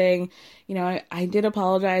Jacob saying, I did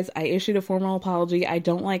apologize. I issued a formal apology. I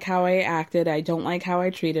don't like how I acted. I don't like how I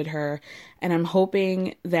treated her. And I'm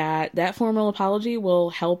hoping that formal apology will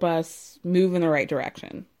help us move in the right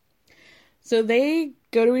direction. So they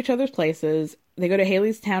go to each other's places. They go to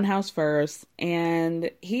Haley's townhouse first, and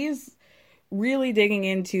he's really digging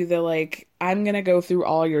into the, like, I'm going to go through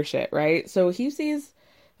all your shit, right? So he sees,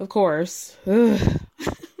 of course,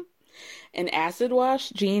 an acid wash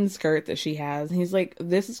jean skirt that she has. And he's like,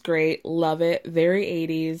 this is great. Love it. Very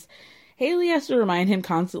 80s. Haley has to remind him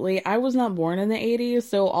constantly, I was not born in the 80s,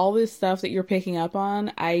 so all this stuff that you're picking up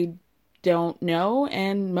on, I don't know,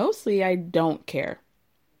 and mostly I don't care.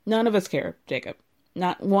 None of us care, Jacob.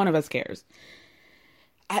 Not one of us cares.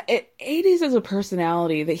 80s is a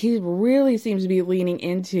personality that he really seems to be leaning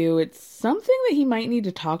into. It's something that he might need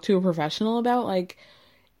to talk to a professional about. Like,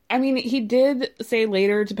 I mean, he did say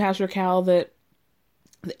later to Pastor Cal that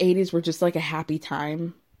the 80s were just like a happy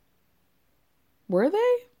time. Were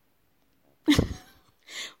they?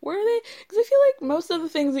 Were they? Because I feel like most of the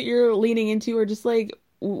things that you're leaning into are just like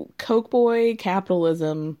Coke boy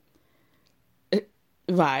capitalism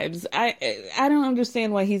vibes. I don't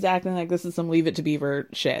understand why he's acting like this is some Leave It to Beaver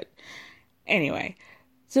shit. Anyway,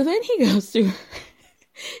 so then he goes to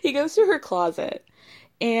her closet,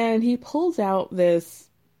 and he pulls out this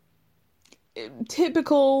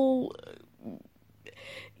typical,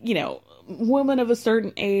 woman of a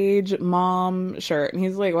certain age, mom shirt. And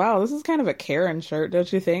he's like, wow, this is kind of a Karen shirt,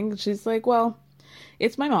 don't you think? She's like, well,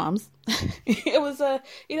 it's my mom's. It was not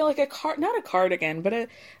a cardigan, but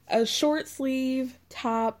a short sleeve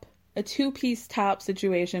top, a two-piece top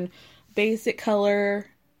situation, basic color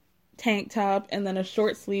tank top, and then a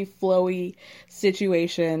short sleeve flowy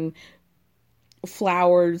situation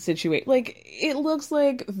flowered situation. Like, it looks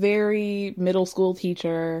like very middle school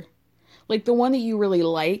teacher. Like, the one that you really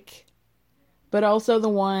like, but also the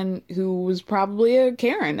one who was probably a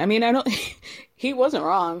Karen. I mean, he wasn't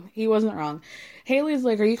wrong. He wasn't wrong. Haley's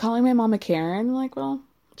like, are you calling my mom a Karen? I'm like, well,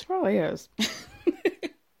 she probably is.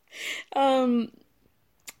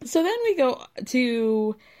 So then we go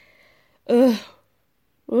to,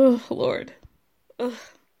 Lord.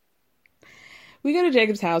 We go to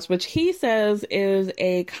Jacob's house, which he says is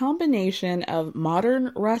a combination of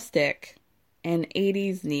modern rustic and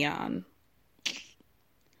 80s neon.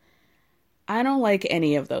 I don't like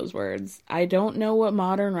any of those words. I don't know what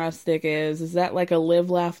modern rustic is. Is that like a live,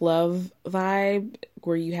 laugh, love vibe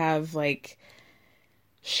where you have like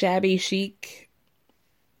shabby chic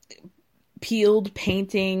peeled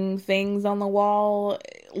painting things on the wall,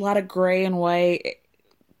 a lot of gray and white,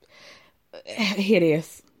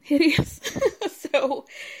 hideous. So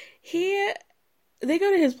they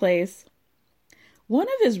go to his place. One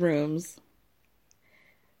of his rooms,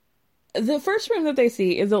 the first room that they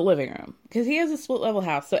see is a living room because he has a split level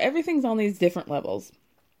house, so everything's on these different levels.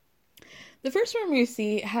 The first room you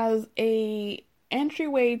see has a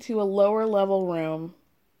entryway to a lower level room,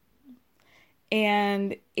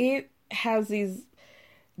 and it has these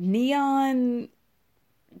neon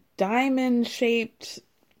diamond shaped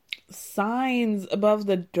signs above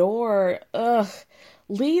the door,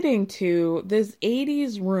 leading to this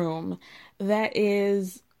 80s room that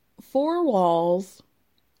is 4 walls,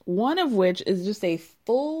 one of which is just a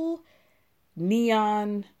full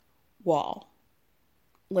neon wall.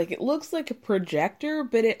 Like, it looks like a projector,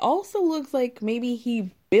 but it also looks like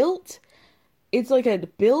maybe it's like a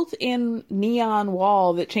built-in neon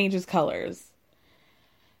wall that changes colors.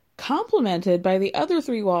 Complemented by the other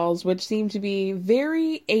 3 walls, which seem to be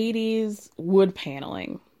very 80s wood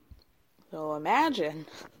paneling. So imagine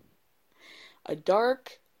a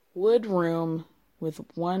dark wood room with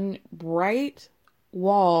one bright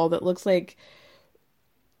wall that looks like,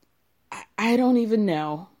 I don't even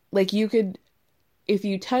know. Like, you could, if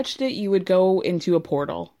you touched it, you would go into a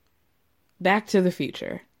portal. Back to the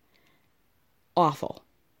Future. Awful.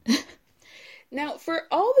 Now, for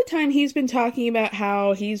all the time he's been talking about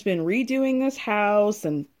how he's been redoing this house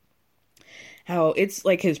and how it's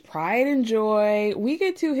like his pride and joy, we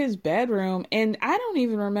get to his bedroom and I don't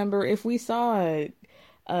even remember if we saw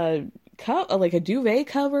a duvet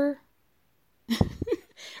cover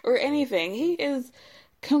or anything. He is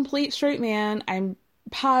complete straight man. I'm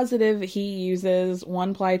positive he uses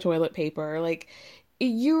 1-ply toilet paper. Like,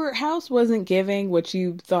 your house wasn't giving what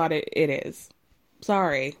you thought it is.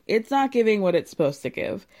 Sorry, it's not giving what it's supposed to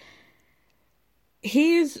give.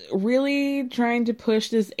 He's really trying to push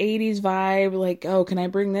this 80s vibe, like, oh, can I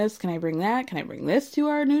bring this? Can I bring that? Can I bring this to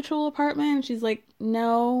our neutral apartment? And she's like,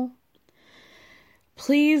 no.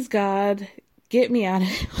 Please, God, get me out of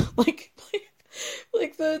here.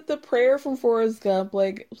 Like the prayer from Forrest Gump,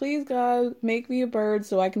 like, please, God, make me a bird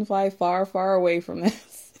so I can fly far, far away from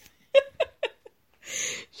this.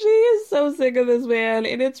 She is so sick of this man,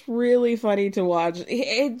 and it's really funny to watch.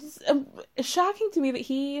 It's shocking to me that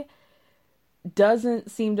he doesn't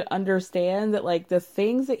seem to understand that, like, the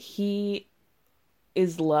things that he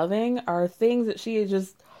is loving are things that she is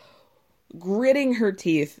just gritting her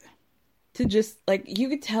teeth to just, like, you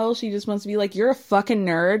could tell she just wants to be like, you're a fucking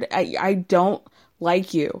nerd. I don't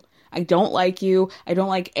like you. I don't like you. I don't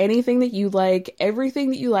like anything that you like. Everything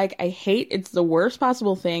that you like, I hate. It's the worst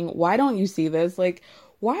possible thing. Why don't you see this? Like,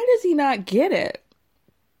 why does he not get it?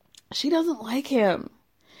 She doesn't like him.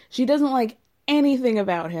 She doesn't like anything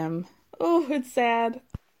about him. Oh, it's sad.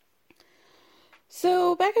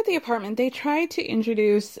 So, back at the apartment, they try to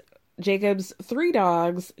introduce Jacob's 3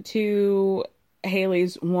 dogs to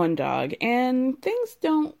Haley's 1 dog, and things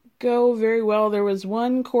don't go very well. There was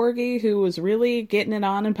one corgi who was really getting it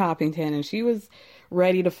on in Poppington, and she was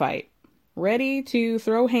ready to fight. Ready to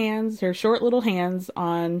throw hands, her short little hands,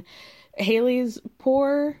 on Haley's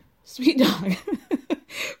poor sweet dog.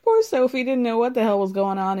 Poor Sophie didn't know what the hell was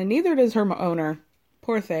going on, and neither does her owner.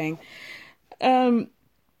 Poor thing. So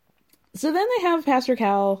then they have Pastor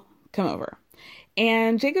Cal come over,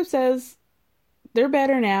 and Jacob says they're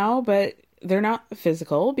better now, but they're not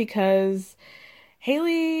physical because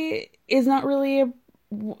Haley is not really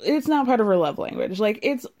it's not part of her love language. Like,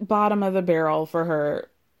 it's bottom of the barrel for her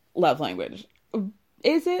love language.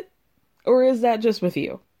 Is it? Or is that just with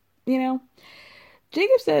you? You know?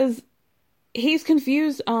 Jacob says he's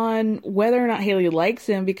confused on whether or not Haley likes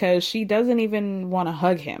him because she doesn't even want to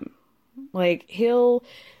hug him. Like,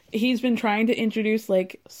 he's been trying to introduce,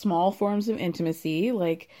 like, small forms of intimacy,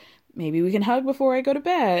 like, maybe we can hug before I go to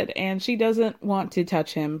bed, and she doesn't want to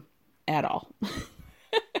touch him at all.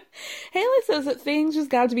 Haley says that things just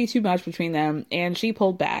got to be too much between them, and she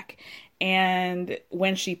pulled back. And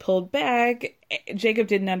when she pulled back, Jacob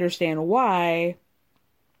didn't understand why,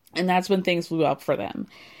 and that's when things blew up for them.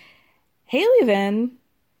 Haley then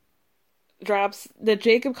drops that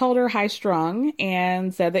Jacob called her high-strung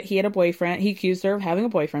and said that he had a boyfriend. He accused her of having a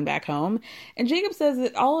boyfriend back home. And Jacob says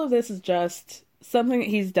that all of this is just something that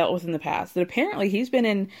he's dealt with in the past. That apparently he's been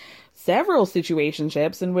in several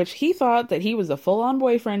situationships in which he thought that he was a full-on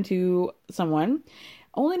boyfriend to someone,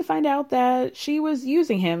 only to find out that she was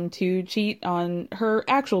using him to cheat on her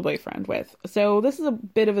actual boyfriend with. So this is a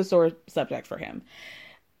bit of a sore subject for him.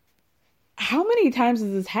 How many times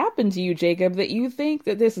has this happened to you, Jacob, that you think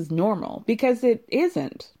that this is normal? Because it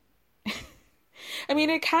isn't. I mean,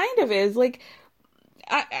 it kind of is. Like,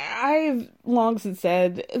 I've long since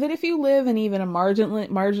said that if you live in even a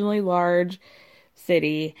marginally large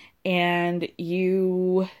city and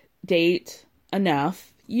you date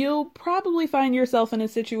enough, you'll probably find yourself in a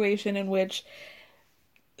situation in which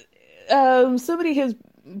somebody has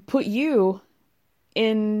put you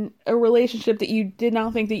in a relationship that you did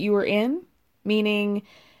not think that you were in, meaning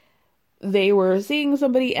they were seeing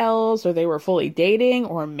somebody else, or they were fully dating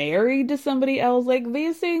or married to somebody else. Like,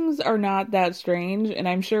 these things are not that strange, and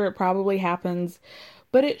I'm sure it probably happens,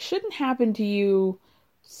 but it shouldn't happen to you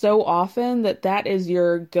so often that that is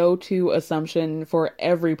your go-to assumption for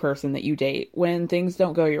every person that you date when things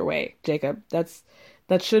don't go your way, Jacob.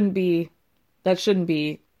 That shouldn't be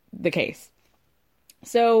the case.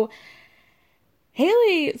 So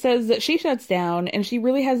Haley says that she shuts down and she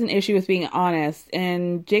really has an issue with being honest,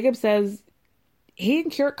 and Jacob says he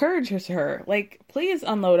encourages her, like, please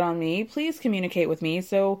unload on me, please communicate with me.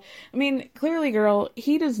 So, I mean, clearly, girl,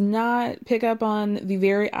 he does not pick up on the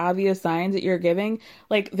very obvious signs that you're giving,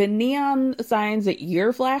 like the neon signs that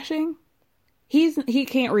you're flashing. He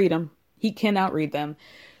can't read them. He cannot read them.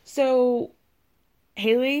 So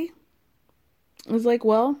Haley is like,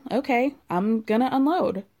 well, okay, I'm gonna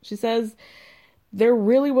unload. She says there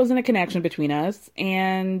really wasn't a connection between us,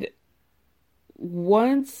 and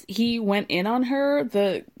once he went in on her,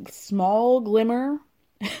 the small glimmer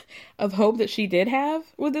of hope that she did have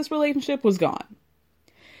with this relationship was gone.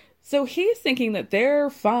 So he's thinking that they're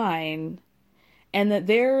fine and that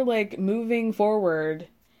they're, like, moving forward.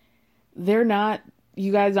 They're not.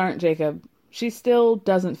 You guys aren't, Jacob. She still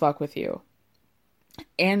doesn't fuck with you.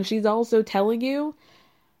 And she's also telling you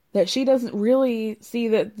that she doesn't really see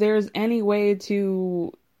that there's any way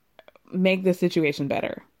to make the situation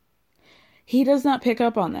better. He does not pick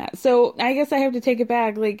up on that. So I guess I have to take it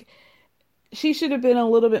back. Like, she should have been a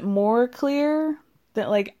little bit more clear that,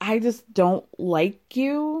 like, I just don't like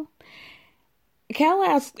you. Cal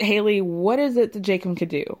asked Haley, what is it that Jacob could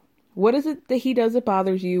do? What is it that he does that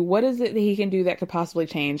bothers you? What is it that he can do that could possibly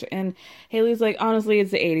change? And Haley's like, honestly,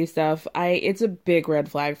 it's the 80s stuff. It's a big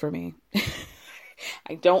red flag for me.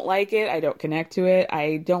 I don't like it. I don't connect to it.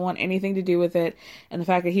 I don't want anything to do with it. And the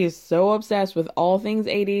fact that he is so obsessed with all things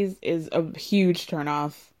 80s is a huge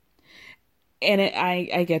turnoff. And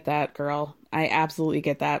I get that, girl. I absolutely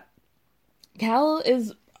get that. Cal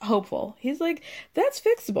is hopeful. He's like, that's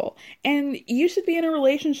fixable. And you should be in a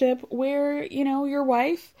relationship where, you know, your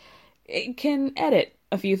wife can edit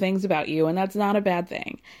a few things about you, and that's not a bad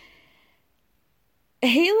thing.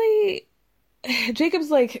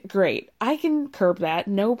 Jacob's like, great, I can curb that,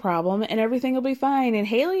 no problem, and everything will be fine. And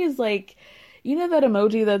Haley is like, you know that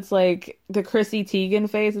emoji that's like the Chrissy Teigen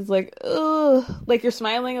face? It's like, ugh, like you're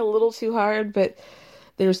smiling a little too hard, but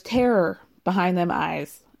there's terror behind them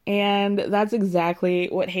eyes. And that's exactly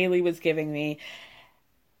what Haley was giving me.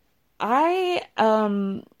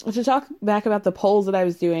 To talk back about the polls that I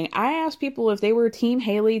was doing, I asked people if they were Team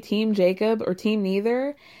Haley, Team Jacob, or Team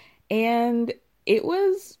neither, and it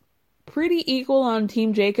was pretty equal on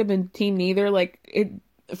Team Jacob and Team neither. Like, it,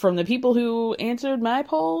 from the people who answered my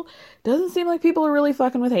poll, doesn't seem like people are really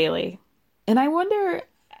fucking with Haley. And I wonder,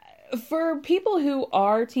 for people who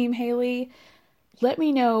are Team Haley, let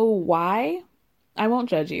me know why. I won't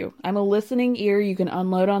judge you. I'm a listening ear. You can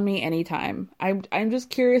unload on me anytime. I'm just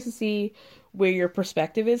curious to see where your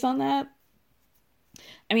perspective is on that.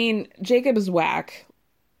 I mean, Jacob is whack.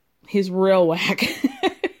 He's real whack.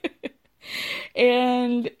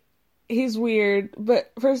 And he's weird,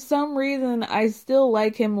 but for some reason, I still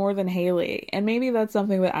like him more than Haley. And maybe that's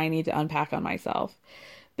something that I need to unpack on myself.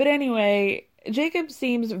 But anyway, Jacob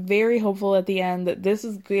seems very hopeful at the end that this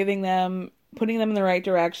is putting them in the right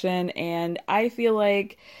direction. And I feel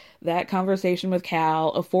like that conversation with Cal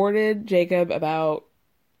afforded Jacob about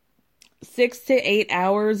 6 to 8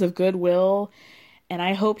 hours of goodwill. And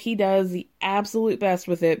I hope he does the absolute best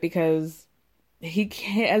with it, because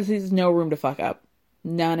He's no room to fuck up.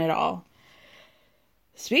 None at all.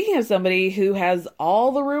 Speaking of somebody who has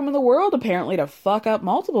all the room in the world, apparently, to fuck up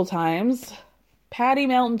multiple times, Patty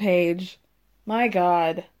Melton Page. My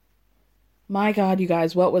God. My God, you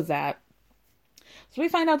guys, what was that? So we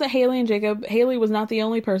find out that Haley was not the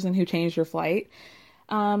only person who changed her flight.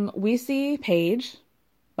 We see Paige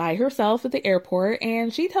by herself at the airport,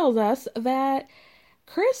 and she tells us that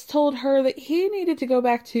Chris told her that he needed to go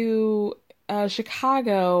back to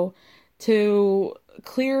Chicago to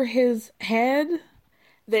clear his head,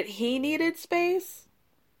 that he needed space.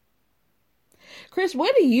 Chris,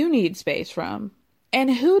 what do you need space from? And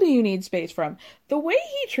who do you need space from? The way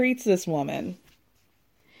he treats this woman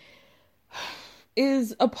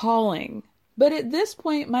is appalling. But at this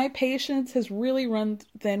point, my patience has really run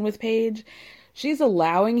thin with Paige. She's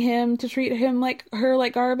allowing him to treat her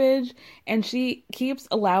like garbage, and she keeps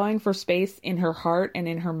allowing for space in her heart and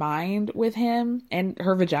in her mind with him and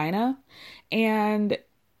her vagina. And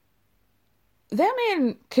that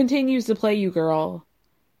man continues to play you, girl,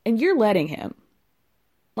 and you're letting him.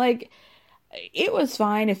 Like, it was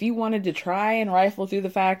fine if you wanted to try and rifle through the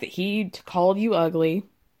fact that he called you ugly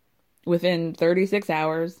within 36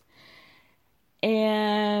 hours.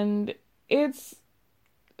 And he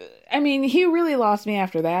really lost me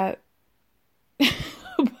after that.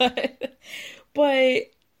 but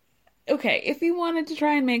okay, if you wanted to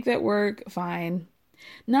try and make that work, fine.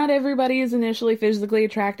 Not everybody is initially physically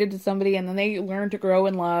attracted to somebody and then they learn to grow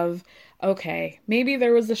in love. Okay, maybe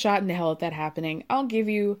there was a shot in hell at that happening. I'll give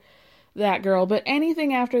you that, girl. But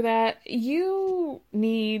anything after that, you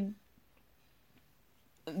need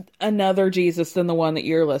another Jesus than the one that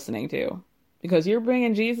you're listening to. Because you're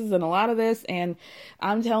bringing Jesus in a lot of this, and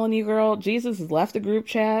I'm telling you, girl, Jesus has left the group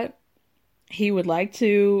chat. He would like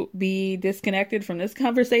to be disconnected from this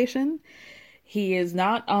conversation. He is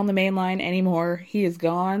not on the main line anymore. He is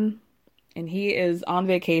gone, and he is on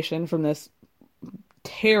vacation from this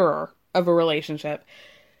terror of a relationship.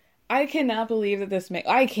 I cannot believe that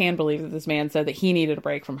I can believe that this man said that he needed a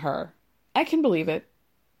break from her. I can believe it.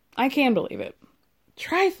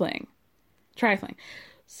 Trifling.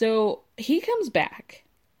 So he comes back,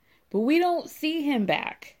 but we don't see him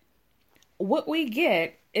back. What we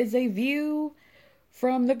get is a view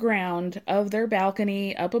from the ground of their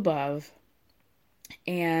balcony up above.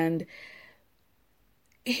 And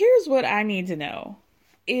here's what I need to know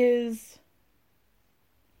is,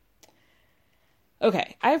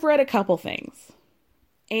 okay, I've read a couple things,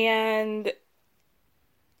 and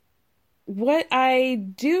what I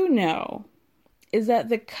do know is that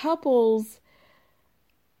the couples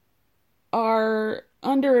are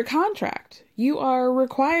under a contract. You are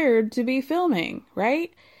required to be filming,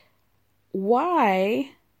 right?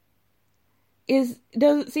 Why does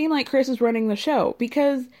it seem like Chris is running the show?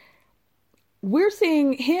 Because we're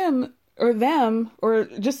seeing him or them or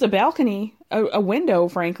just a balcony, a window,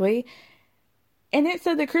 frankly, and it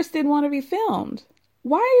said that Chris didn't want to be filmed.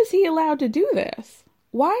 Why is he allowed to do this?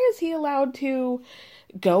 Why is he allowed to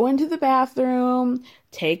go into the bathroom,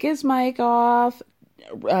 take his mic off,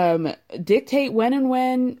 dictate when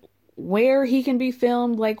and where he can be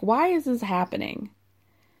filmed? Like, why is this happening?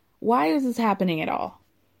 Why is this happening at all?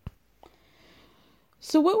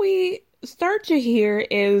 So what we start to hear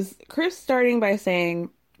is Chris starting by saying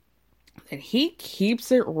that he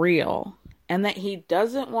keeps it real and that he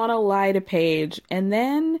doesn't want to lie to Paige. And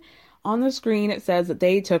then on the screen it says that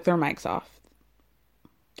they took their mics off.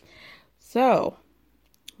 So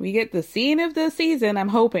we get the scene of the season, I'm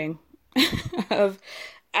hoping, of,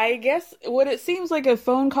 I guess, what it seems like a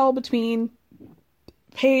phone call between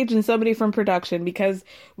Paige and somebody from production, because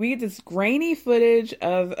we get this grainy footage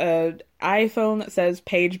of an iPhone that says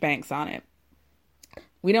Paige Banks on it.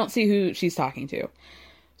 We don't see who she's talking to.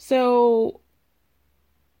 So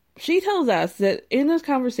she tells us that in this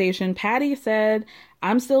conversation, Patty said,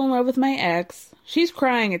 "I'm still in love with my ex." She's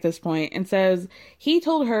crying at this point and says he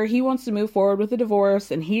told her he wants to move forward with a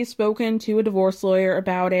divorce and he's spoken to a divorce lawyer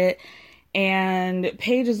about it. And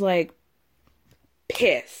Paige is like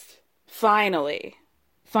pissed. Finally.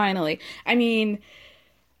 I mean,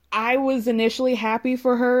 I was initially happy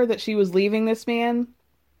for her that she was leaving this man.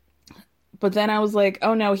 But then I was like,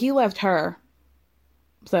 oh no, he left her.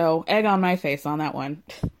 So egg on my face on that one.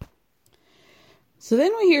 So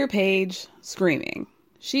then we hear Paige screaming.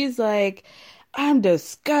 She's like, "I'm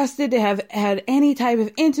disgusted to have had any type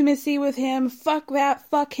of intimacy with him. Fuck that.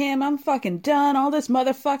 Fuck him. I'm fucking done. All this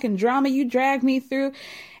motherfucking drama you dragged me through."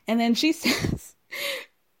 And then she says,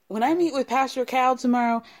 "When I meet with Pastor Cal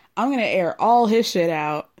tomorrow, I'm going to air all his shit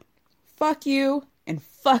out. Fuck you and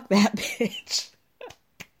fuck that bitch."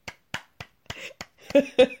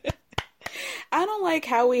 I don't like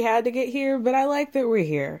how we had to get here, but I like that we're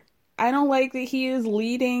here. I don't like that he is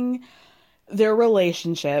leading their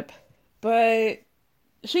relationship, but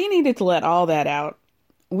she needed to let all that out.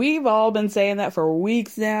 We've all been saying that for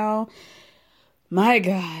weeks now. My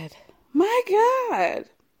God. My God.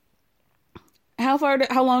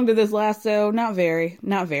 How long did this last, though? Not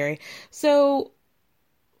very. So,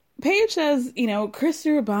 Paige says, Chris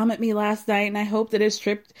threw a bomb at me last night, and I hope that his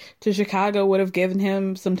trip to Chicago would have given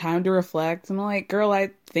him some time to reflect. And I'm like, girl,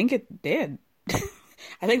 I think it did.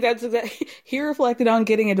 I think that's exactly... He reflected on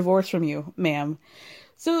getting a divorce from you, ma'am.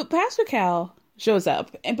 So, Pastor Cal shows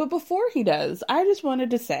up, but before he does, I just wanted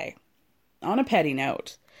to say, on a petty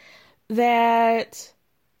note, that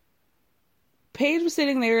Paige was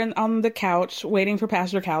sitting there on the couch waiting for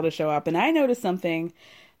Pastor Cal to show up, and I noticed something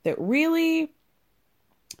that really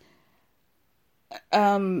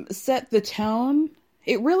set the tone.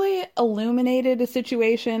 It really illuminated a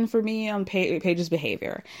situation for me on Paige's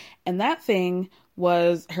behavior, and that thing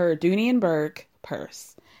was her Dooney and Burke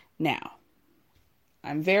purse. Now,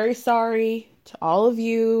 I'm very sorry to all of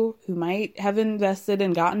you who might have invested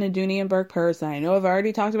and gotten a Dooney and Burke purse. And I know I've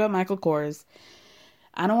already talked about Michael Kors.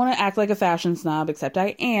 I don't want to act like a fashion snob, except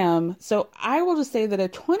I am. So I will just say that a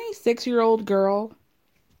 26-year-old girl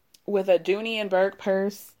with a Dooney and Burke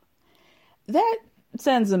purse, that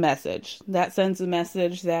sends a message. That sends a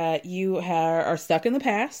message that you are stuck in the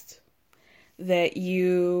past, that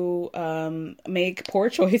you make poor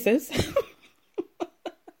choices.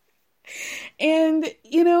 And,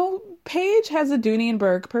 Paige has a Dooney and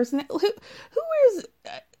Burke person. Who wears...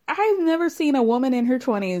 I've never seen a woman in her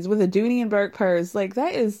 20s with a Dooney and Burke purse. Like,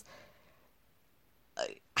 that is...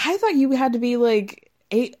 I thought you had to be, like,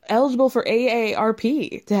 eligible for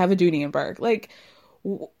AARP to have a Dooney and Burke. Like,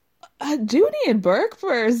 a Dooney and Burke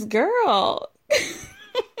purse, girl.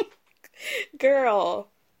 Girl.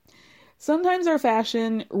 Sometimes our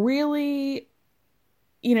fashion really,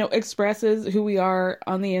 expresses who we are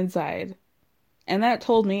on the inside. And that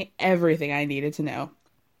told me everything I needed to know.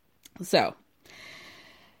 So,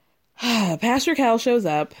 Pastor Cal shows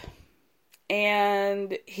up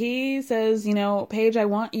and he says, Paige, I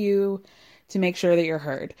want you to make sure that you're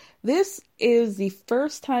heard. This is the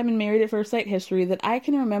first time in Married at First Sight history that I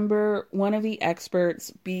can remember one of the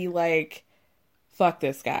experts be like, fuck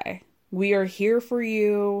this guy. We are here for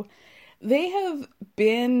you. They have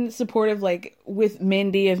been supportive, like, with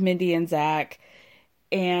Mindy of Mindy and Zach,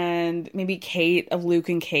 and maybe Kate of Luke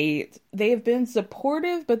and Kate. They have been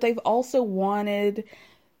supportive, but they've also wanted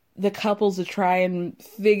the couples to try and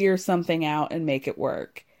figure something out and make it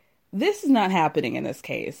work. This is not happening in this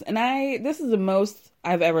case. And this is the most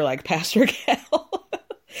I've ever liked Pastor Cal.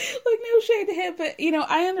 Like, no shade to him, but,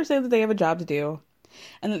 I understand that they have a job to do,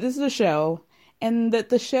 and that this is a show, and that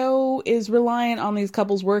the show is reliant on these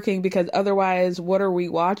couples working, because otherwise, what are we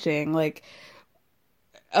watching? Like,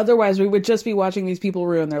 otherwise we would just be watching these people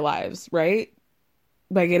ruin their lives, right?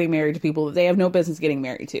 By getting married to people that they have no business getting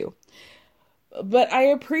married to. But I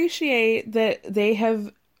appreciate that they have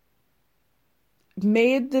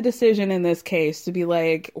made the decision in this case to be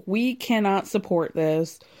like, we cannot support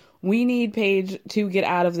this. We need Paige to get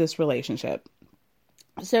out of this relationship.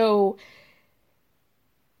 So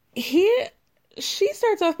she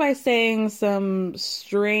starts off by saying some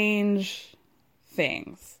strange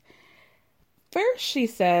things. First, she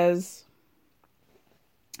says,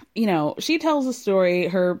 she tells the story,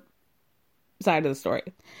 her side of the story.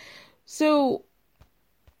 So,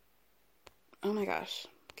 oh my gosh,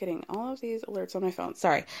 getting all of these alerts on my phone.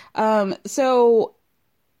 Sorry. So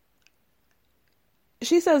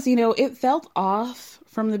she says, it felt off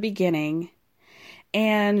from the beginning,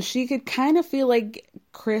 and she could kind of feel like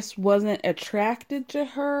Chris wasn't attracted to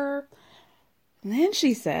her. And then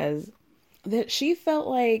she says that she felt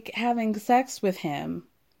like having sex with him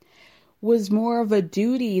was more of a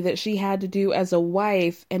duty that she had to do as a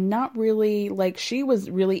wife, and not really like she was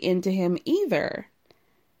really into him either.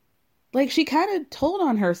 Like, she kind of told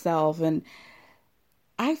on herself, and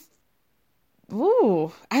I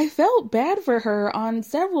felt bad for her on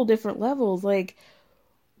several different levels. Like,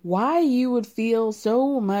 why you would feel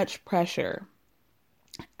so much pressure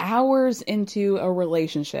hours into a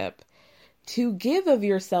relationship to give of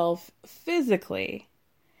yourself physically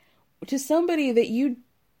to somebody that you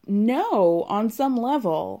know on some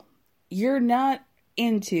level you're not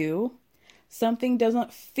into. Something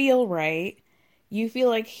doesn't feel right. You feel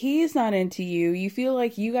like he's not into you. You feel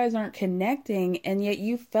like you guys aren't connecting, and yet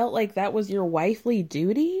you felt like that was your wifely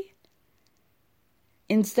duty?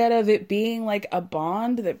 Instead of it being like a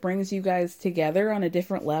bond that brings you guys together on a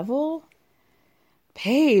different level?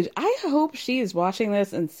 Paige, I hope she is watching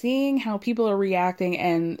this and seeing how people are reacting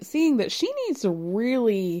and seeing that she needs to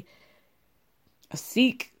really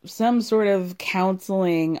seek some sort of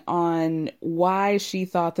counseling on why she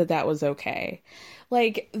thought that that was okay.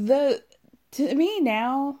 Like, to me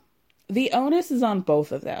now, the onus is on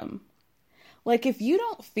both of them. Like, if you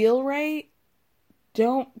don't feel right,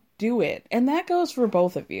 don't do it. And that goes for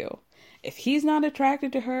both of you. If he's not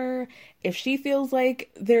attracted to her, if she feels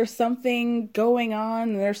like there's something going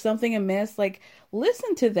on, there's something amiss, like,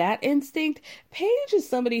 listen to that instinct. Paige is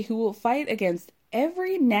somebody who will fight against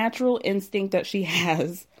every natural instinct that she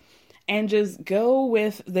has and just go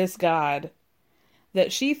with this God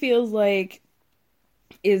that she feels like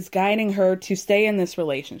is guiding her to stay in this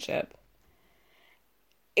relationship.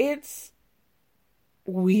 It's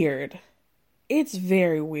weird. It's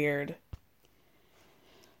very weird.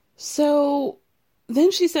 So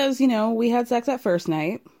then she says, we had sex that first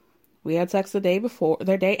night. We had sex the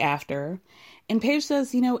day after. And Paige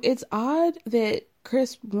says, it's odd that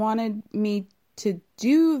Chris wanted me to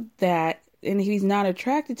do that and he's not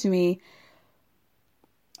attracted to me.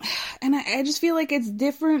 And I just feel like it's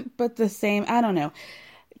different, but the same. I don't know.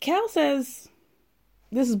 Cal says,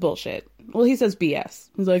 this is bullshit. Well, he says BS.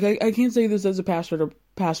 He's like, I can't say this as a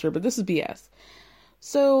pastor, but this is BS.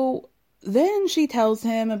 So then she tells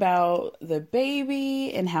him about the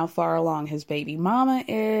baby and how far along his baby mama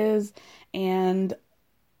is. And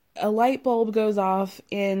a light bulb goes off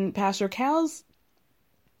in Pastor Cal's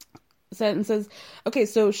set and says, okay,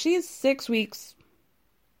 so she's 6 weeks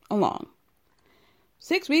along.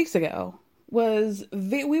 6 weeks ago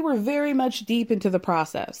we were very much deep into the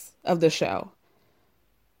process of the show.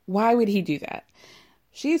 Why would he do that?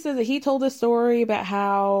 She says that he told a story about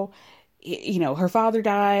how, her father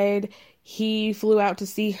died. He flew out to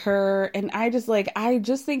see her. And I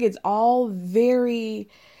just think it's all very,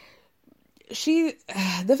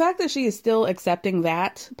 the fact that she is still accepting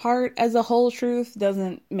that part as a whole truth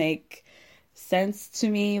doesn't make sense to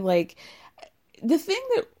me. Like, the thing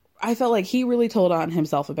that I felt like he really told on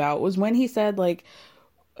himself about was when he said, like,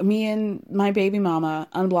 me and my baby mama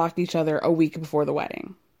unblocked each other a week before the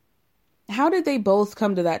wedding. How did they both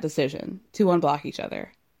come to that decision to unblock each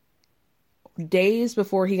other? Days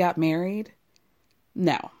before he got married?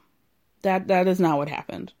 No. That is not what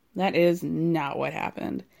happened. That is not what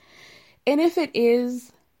happened. And if it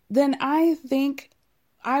is, then I think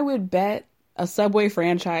I would bet a Subway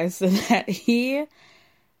franchise that he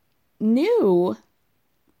knew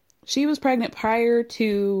she was pregnant prior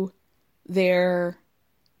to him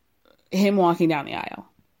walking down the aisle.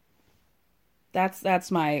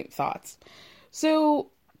 That's my thoughts.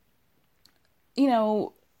 So,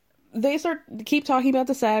 they keep talking about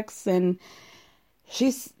the sex, and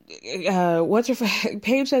she's,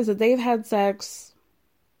 Paige says that they've had sex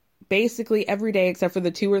basically every day except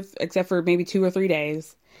for maybe 2 or 3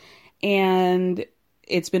 days, and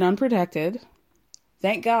it's been unprotected.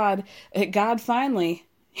 Thank God. God finally,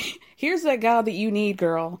 here's that God that you need,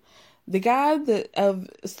 girl. The God of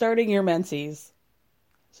starting your menses.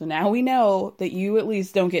 So now we know that you at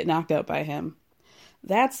least don't get knocked up by him.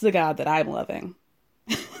 That's the God that I'm loving.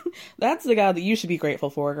 That's the God that you should be grateful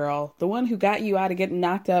for, girl. The one who got you out of getting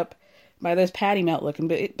knocked up by this Patty Melt looking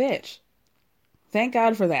bitch. Thank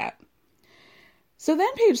God for that. So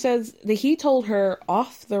then Paige says that he told her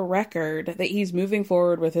off the record that he's moving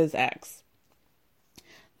forward with his ex.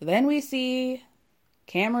 Then we see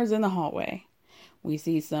cameras in the hallway. We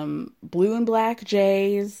see some blue and black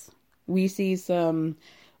J's. We see some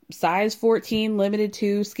size 14 limited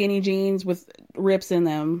to skinny jeans with rips in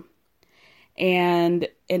them. And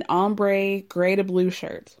an ombre gray to blue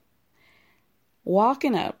shirt.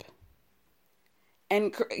 Walking up.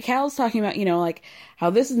 And Cal's talking about, like how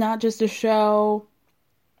this is not just a show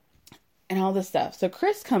and all this stuff. So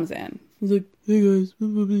Chris comes in. He's like, hey guys.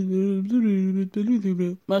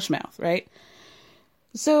 Mush mouth, right?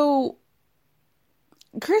 So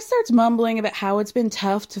Chris starts mumbling about how it's been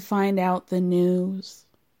tough to find out the news.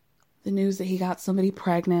 The news that he got somebody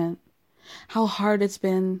pregnant. How hard it's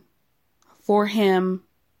been for him.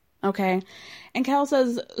 Okay. And Cal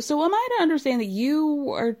says, so am I to understand that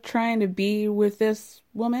you are trying to be with this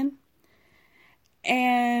woman?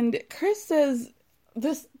 And Chris says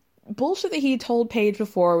this bullshit that he told Paige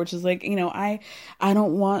before, which is like, I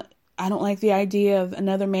don't like the idea of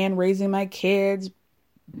another man raising my kids,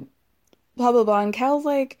 blah, blah, blah. And Cal's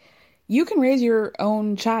like, you can raise your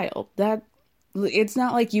own child. It's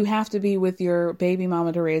not like you have to be with your baby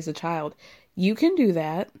mama to raise a child. You can do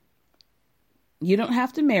that. You don't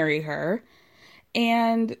have to marry her.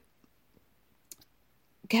 And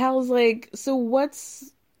Cal's like, so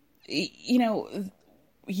what's,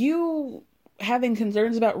 you having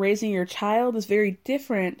concerns about raising your child is very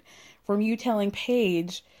different from you telling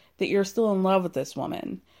Paige that you're still in love with this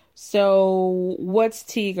woman. So what's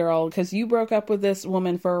tea, girl? Because you broke up with this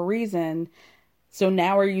woman for a reason. So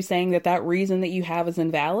now are you saying that that reason that you have is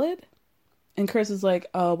invalid? And Chris is like,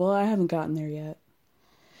 oh, well, I haven't gotten there yet.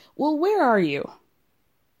 Well, where are you?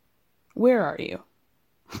 Where are you?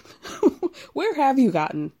 Where have you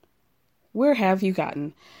gotten? Where have you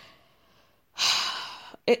gotten?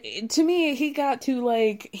 To me, he got to,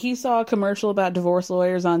 like, he saw a commercial about divorce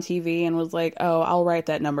lawyers on TV and was like, oh, I'll write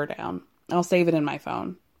that number down. I'll save it in my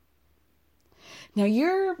phone. Now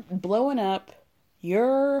you're blowing up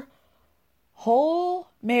your whole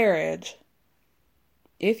marriage,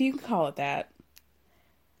 if you can call it that,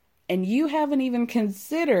 and you haven't even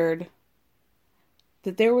considered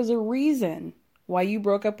that there was a reason why you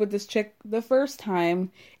broke up with this chick the first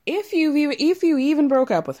time, if you even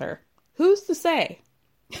broke up with her. Who's to say?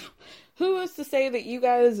 Who is to say that you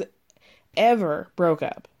guys ever broke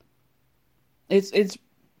up? It's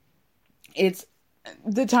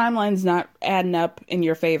the timeline's not adding up in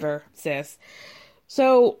your favor, sis.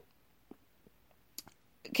 So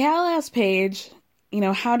Cal asked Paige,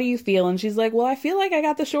 how do you feel? And she's like, well, I feel like I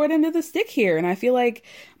got the short end of the stick here. And I feel like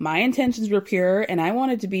my intentions were pure and I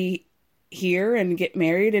wanted to be here and get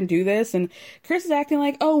married and do this. And Chris is acting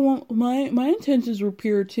like, oh, well, my intentions were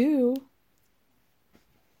pure too.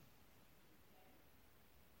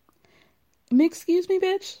 Excuse me,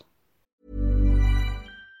 bitch?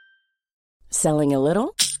 Selling a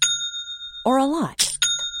little or a lot?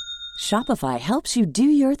 Shopify helps you do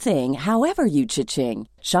your thing however you cha-ching.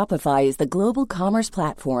 Shopify is the global commerce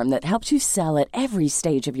platform that helps you sell at every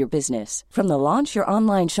stage of your business. From the launch your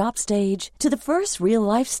online shop stage to the first real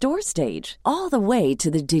life store stage, all the way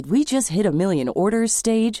to the did we just hit a million orders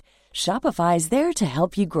stage. Shopify is there to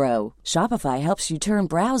help you grow. Shopify helps you turn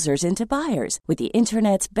browsers into buyers with the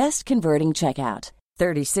internet's best converting checkout.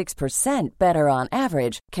 36% better on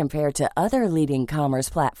average compared to other leading commerce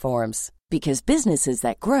platforms. Because businesses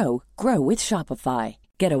that grow, grow with Shopify.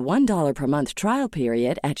 Get a $1 per month trial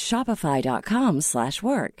period at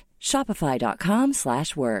shopify.com/work.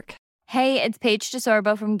 Shopify.com/work. Hey, it's Paige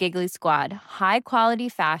DeSorbo from Giggly Squad. High quality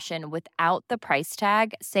fashion without the price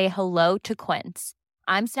tag. Say hello to Quince.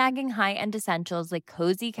 I'm snagging high-end essentials like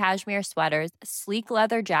cozy cashmere sweaters, sleek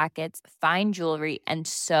leather jackets, fine jewelry, and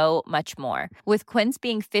so much more. With Quince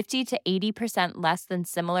being 50 to 80% less than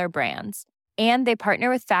similar brands. And they partner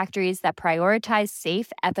with factories that prioritize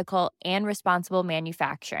safe, ethical, and responsible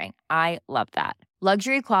manufacturing. I love that.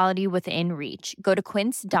 Luxury quality within reach. Go to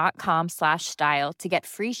quince.com/style to get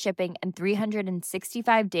free shipping and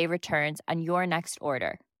 365-day returns on your next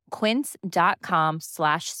order.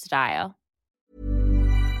 Quince.com/style.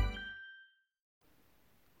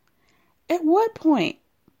 At what point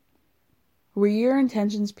were your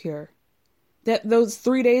intentions pure? That those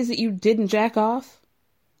 3 days that you didn't jack off?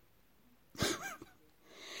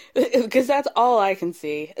 Because that's all I can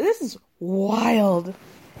see. This is wild.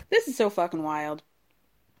 This is so fucking wild.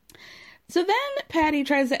 So then Patty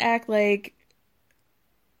tries to act like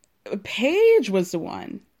Paige was the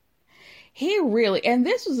one. He really, and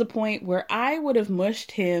this was the point where I would have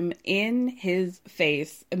mushed him in his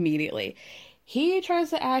face immediately. He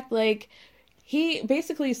tries to act like, he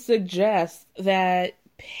basically suggests that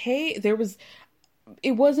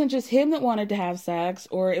it wasn't just him that wanted to have sex,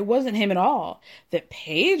 or it wasn't him at all, that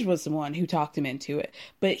Paige was the one who talked him into it.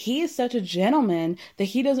 But he is such a gentleman that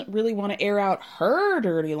he doesn't really want to air out her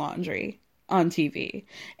dirty laundry on TV.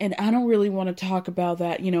 And I don't really want to talk about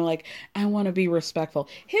that, like, I want to be respectful.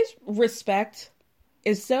 His respect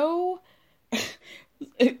is so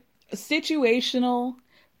situational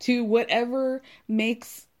to whatever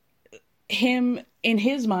makes him, in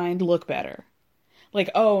his mind, look better. Like,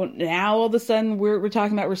 oh, now all of a sudden we're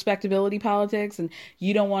talking about respectability politics and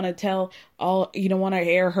you don't want to you don't want to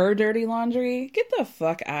air her dirty laundry? Get the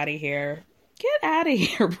fuck out of here. Get out of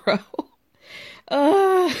here, bro.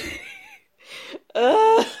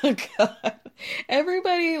 God.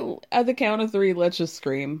 Everybody at the count of 3, let's just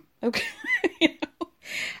scream. Okay.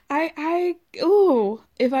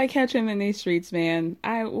 If I catch him in these streets, man,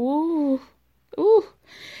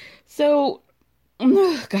 So,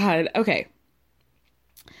 God, okay.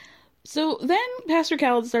 So then Pastor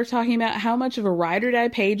Cal starts talking about how much of a ride or die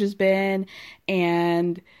Paige has been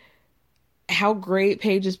and how great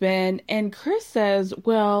Paige has been. And Chris says,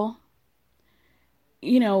 well,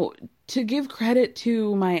 to give credit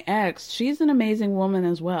to my ex, she's an amazing woman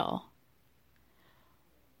as well.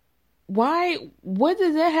 Why? What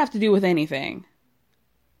does that have to do with anything?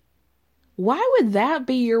 Why would that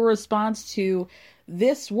be your response to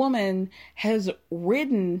this woman has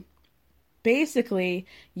ridden basically,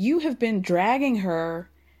 you have been dragging her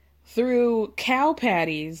through cow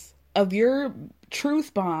patties of your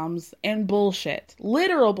truth bombs and bullshit,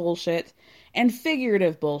 literal bullshit and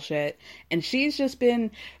figurative bullshit, and she's just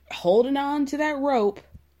been holding on to that rope,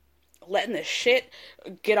 letting the shit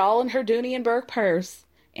get all in her Dooney and Burke purse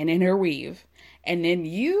and in her weave, and then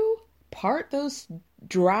you part those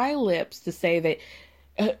dry lips to say that,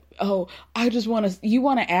 you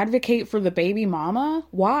want to advocate for the baby mama?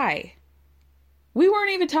 Why? We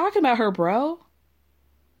weren't even talking about her, bro.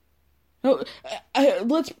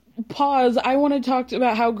 Let's pause. I want to talk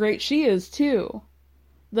about how great she is, too.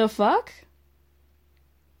 The fuck?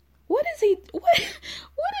 What is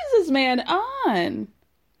this man on?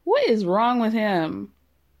 What is wrong with him?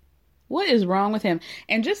 What is wrong with him?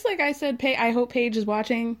 And just like I said, I hope Paige is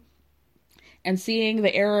watching and seeing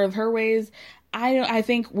the error of her ways. I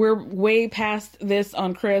think we're way past this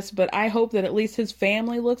on Chris, but I hope that at least his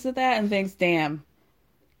family looks at that and thinks, damn,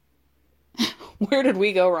 where did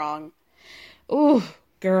we go wrong? Ooh,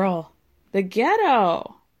 girl, the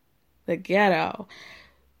ghetto.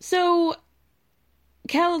 So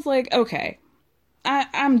Cal is like, okay,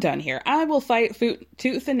 I'm done here. I will fight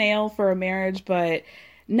tooth and nail for a marriage, but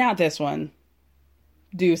not this one.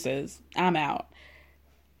 Deuces. I'm out.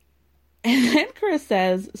 And then Chris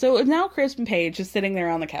says, so now Chris and Paige is sitting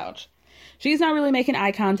there on the couch. She's not really making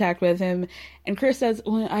eye contact with him. And Chris says,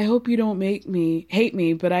 well, I hope you don't hate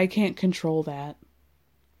me, but I can't control that.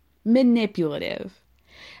 Manipulative.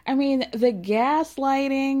 I mean, the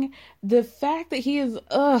gaslighting, the fact that he is,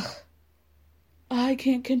 I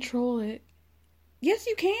can't control it. Yes,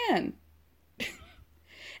 you can.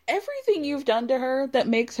 Everything you've done to her that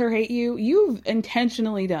makes her hate you, you've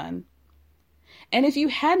intentionally done. And if you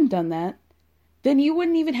hadn't done that, then you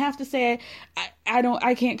wouldn't even have to say,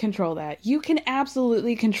 I can't control that. You can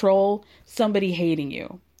absolutely control somebody hating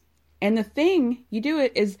you. And the thing you do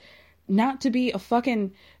it is not to be a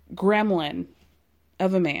fucking gremlin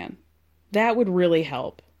of a man. That would really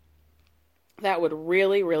help. That would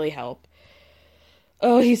really, really help.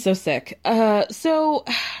 Oh, he's so sick. So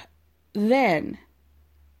then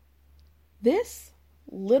this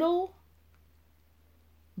little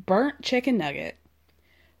burnt chicken nugget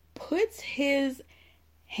puts his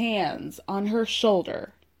hands on her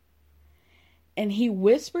shoulder and he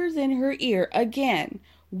whispers in her ear again.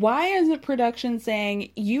 Why isn't production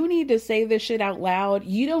saying, you need to say this shit out loud?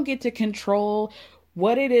 You don't get to control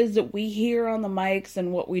what it is that we hear on the mics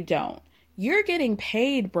and what we don't. You're getting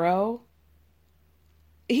paid, bro.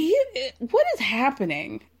 What is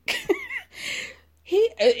happening?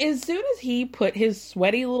 As soon as he put his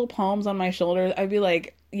sweaty little palms on my shoulders, I'd be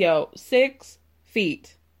like, yo, 6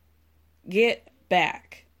 feet. Get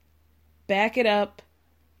back. Back it up.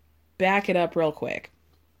 Back it up real quick.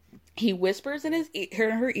 He whispers in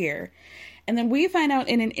her ear, and then we find out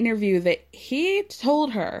in an interview that he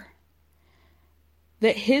told her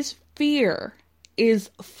that his fear is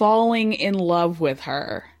falling in love with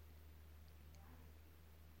her.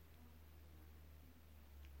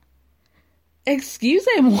 Excuse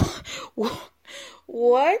him.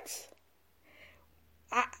 What?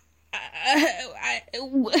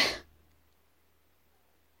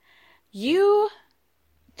 You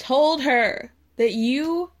told her that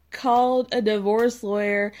you called a divorce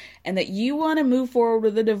lawyer and that you want to move forward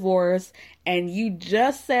with a divorce, and you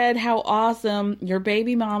just said how awesome your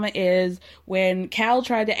baby mama is when Cal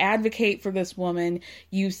tried to advocate for this woman.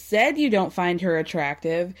 You said you don't find her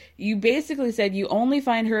attractive. You basically said you only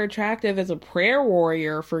find her attractive as a prayer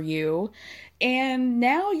warrior for you. And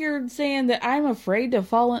now you're saying that I'm afraid to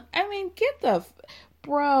fall in. I mean,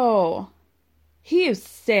 bro. He is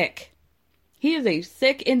sick. He is a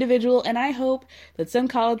sick individual, and I hope that some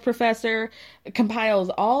college professor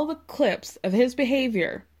compiles all the clips of his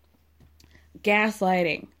behavior.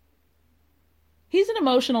 Gaslighting. He's an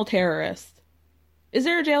emotional terrorist. Is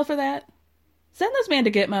there a jail for that? Send this man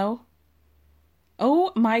to Gitmo.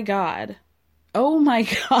 Oh my God. Oh my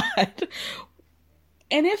God.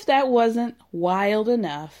 And if that wasn't wild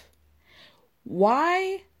enough,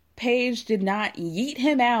 why Paige did not yeet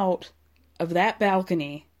him out of that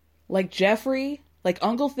balcony like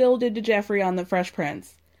Uncle Phil did to Jeffrey on The Fresh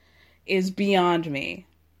Prince, is beyond me.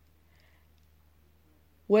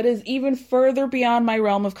 What is even further beyond my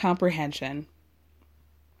realm of comprehension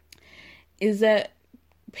is that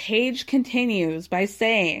Paige continues by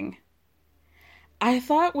saying, I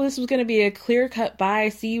thought this was going to be a clear-cut bye,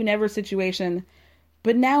 see you never situation,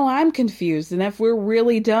 but now I'm confused, and if we're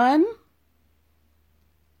really done?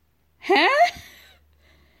 Huh?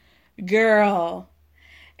 Girl.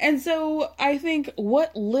 And so I think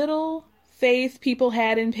what little faith people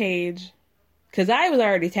had in Paige, because I was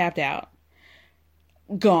already tapped out,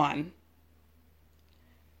 gone.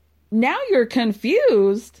 Now you're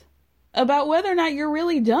confused about whether or not you're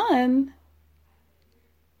really done.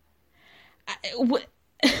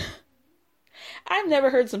 I've never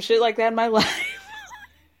heard some shit like that in my life.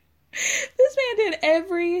 This man did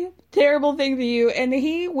every terrible thing to you, and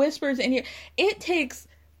he whispers in your... It takes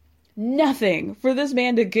nothing for this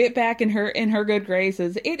man to get back in her good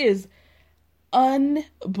graces. It is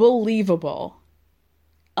unbelievable.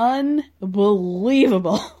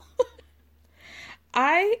 Unbelievable.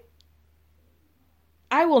 I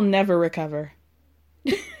will never recover.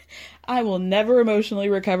 I will never emotionally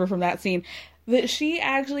recover from that scene. That she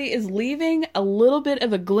actually is leaving a little bit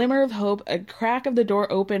of a glimmer of hope, a crack of the door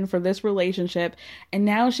open for this relationship, and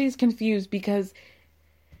now she's confused because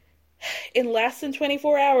in less than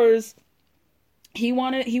 24 hours, he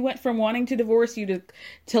went from wanting to divorce you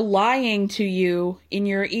to lying to you in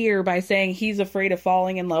your ear by saying he's afraid of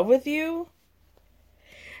falling in love with you.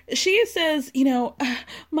 She says,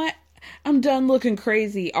 I'm done looking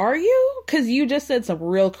crazy. Are you? Because you just said some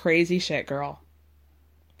real crazy shit, girl.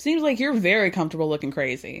 Seems like you're very comfortable looking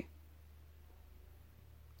crazy.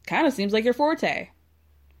 Kind of seems like your forte.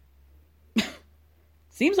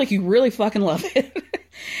 Seems like you really fucking love it.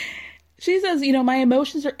 She says, my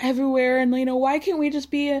emotions are everywhere, and, why can't we just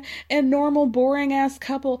be a normal, boring-ass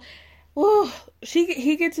couple? Oh,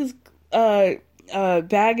 he gets his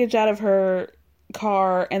baggage out of her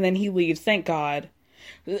car, and then he leaves. Thank God.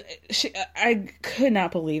 I could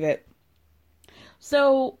not believe it.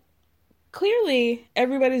 So... clearly,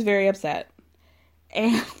 everybody's very upset.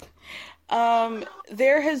 And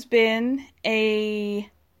there has been there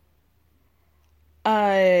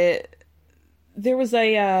was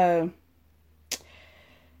a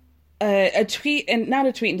tweet, and not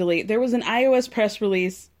a tweet and delete. There was an iOS press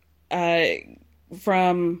release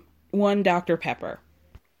from one Dr. Pepper.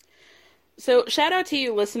 So shout out to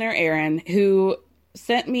you, listener Aaron, who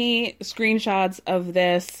sent me screenshots of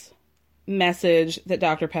this message that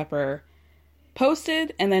Dr. Pepper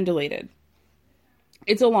posted and then deleted.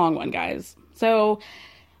 It's a long one, guys. So,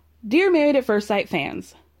 dear Married at First Sight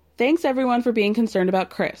fans, thanks everyone for being concerned about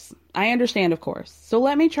Chris. I understand, of course. So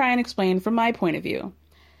let me try and explain from my point of view.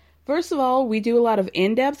 First of all, we do a lot of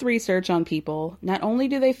in-depth research on people. Not only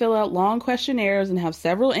do they fill out long questionnaires and have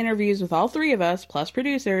several interviews with all three of us, plus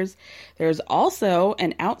producers, there's also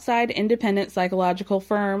an outside independent psychological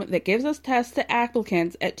firm that gives us tests to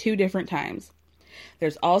applicants at 2 different times.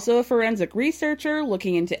 There's also a forensic researcher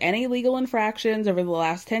looking into any legal infractions over the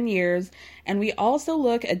last 10 years, and we also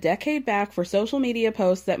look a decade back for social media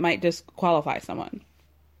posts that might disqualify someone.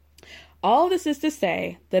 All this is to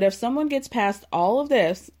say that if someone gets past all of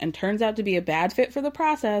this and turns out to be a bad fit for the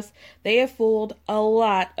process, they have fooled a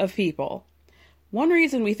lot of people. One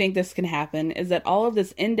reason we think this can happen is that all of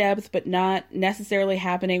this in-depth but not necessarily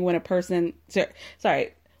happening when a person...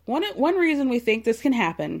 One reason we think this can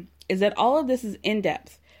happen is that all of this is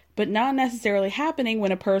in-depth, but not necessarily happening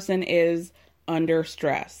when a person is under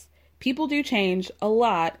stress. People do change a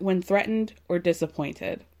lot when threatened or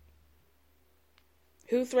disappointed.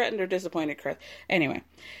 Who threatened or disappointed Chris? Anyway,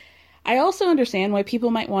 I also understand why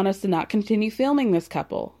people might want us to not continue filming this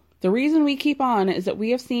couple. The reason we keep on is that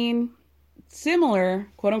we have seen similar,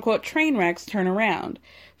 quote-unquote, train wrecks turn around.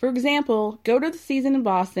 For example, go to the season in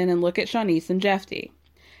Boston and look at Shawnice and Jeffy.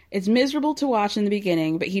 It's miserable to watch in the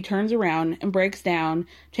beginning, but he turns around and breaks down,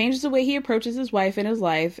 changes the way he approaches his wife and his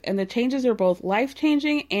life, and the changes are both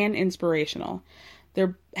life-changing and inspirational.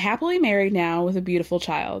 They're happily married now with a beautiful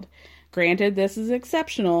child. Granted, this is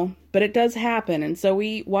exceptional, but it does happen, and so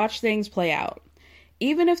we watch things play out.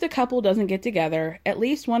 Even if the couple doesn't get together, at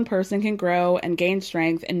least one person can grow and gain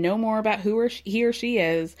strength and know more about who he or she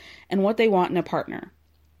is and what they want in a partner.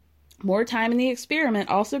 More time in the experiment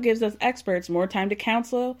also gives us experts more time to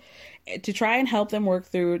counsel, to try and help them work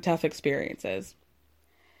through tough experiences.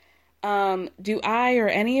 Do I or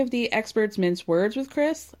any of the experts mince words with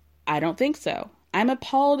Chris? I don't think so. I'm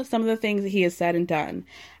appalled at some of the things that he has said and done.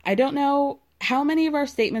 I don't know how many of our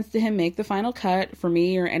statements to him make the final cut for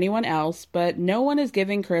me or anyone else, but no one is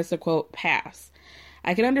giving Chris a, quote, pass.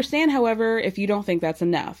 I can understand, however, if you don't think that's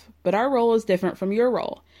enough, but our role is different from your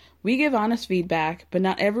role. We give honest feedback, but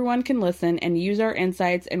not everyone can listen and use our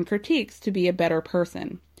insights and critiques to be a better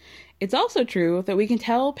person. It's also true that we can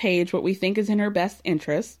tell Paige what we think is in her best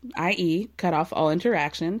interest, i.e., cut off all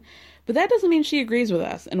interaction, but that doesn't mean she agrees with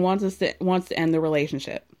us and wants to end the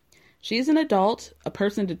relationship. She's an adult, a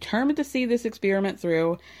person determined to see this experiment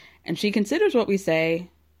through, and she considers what we say,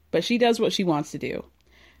 but she does what she wants to do.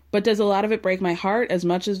 But does a lot of it break my heart as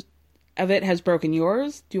much as of it has broken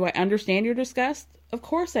yours? Do I understand your disgust? Of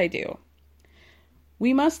course I do.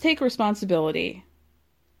 We must take responsibility.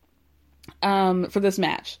 for this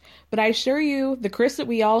match. But I assure you, the Chris that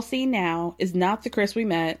we all see now is not the Chris we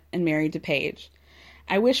met and married to Paige.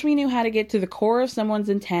 I wish we knew how to get to the core of someone's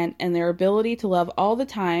intent and their ability to love all the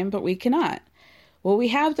time, but we cannot. What we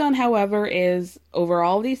have done, however, is, over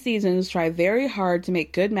all these seasons, try very hard to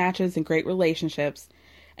make good matches and great relationships,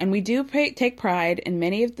 and we do take pride in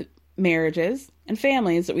many of the marriages and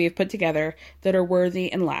families that we have put together that are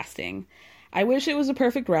worthy and lasting. I wish it was a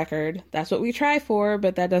perfect record. That's what we try for,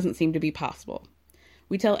 but that doesn't seem to be possible.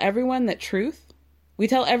 We tell everyone that truth,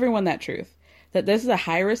 that this is a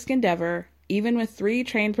high-risk endeavor, even with 3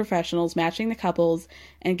 trained professionals matching the couples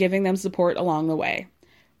and giving them support along the way.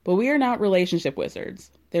 But we are not relationship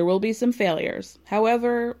wizards. There will be some failures.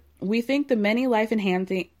 However, we think the many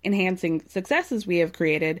life-enhancing successes we have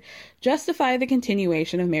created justify the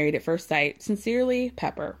continuation of Married at First Sight. Sincerely,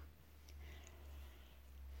 Pepper.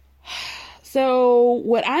 So,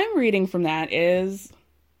 what I'm reading from that is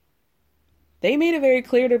they made it very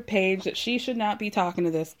clear to Paige that she should not be talking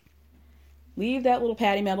to this. Leave that little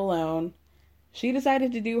Patty Melt alone. She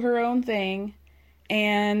decided to do her own thing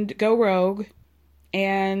and go rogue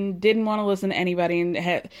and didn't want to listen to anybody.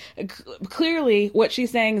 And clearly, what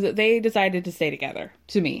she's saying is that they decided to stay together,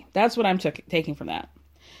 to me. That's what I'm taking from that.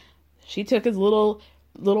 She took his little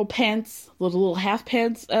pence, little half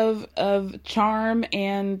pence of charm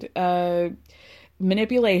and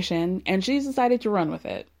manipulation, and she's decided to run with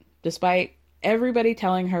it, despite everybody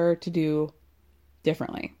telling her to do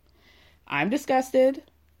differently. I'm disgusted.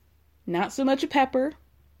 Not so much a Pepper,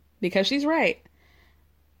 because she's right.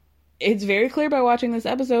 It's very clear by watching this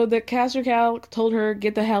episode that Castor Cal told her,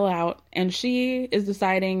 get the hell out, and she is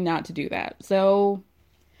deciding not to do that. So,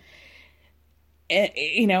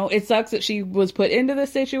 it sucks that she was put into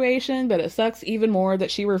this situation, but it sucks even more that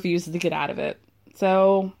she refuses to get out of it.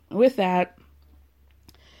 So, with that,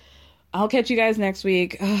 I'll catch you guys next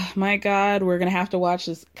week. Oh, my God, we're going to have to watch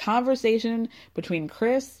this conversation between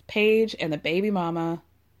Chris, Paige, and the baby mama.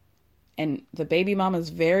 And the baby mama's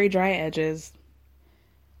very dry edges.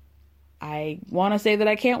 I want to say that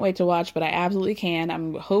I can't wait to watch, but I absolutely can.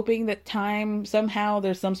 I'm hoping that somehow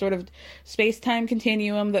there's some sort of space-time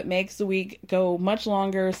continuum that makes the week go much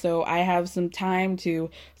longer, so I have some time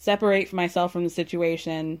to separate myself from the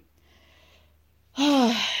situation.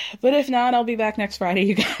 But if not, I'll be back next Friday,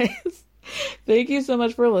 you guys. Thank you so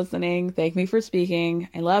much for listening. Thank me for speaking.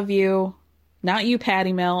 I love you. Not you,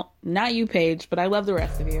 Patty Melt. Not you, Paige, but I love the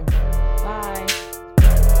rest of you.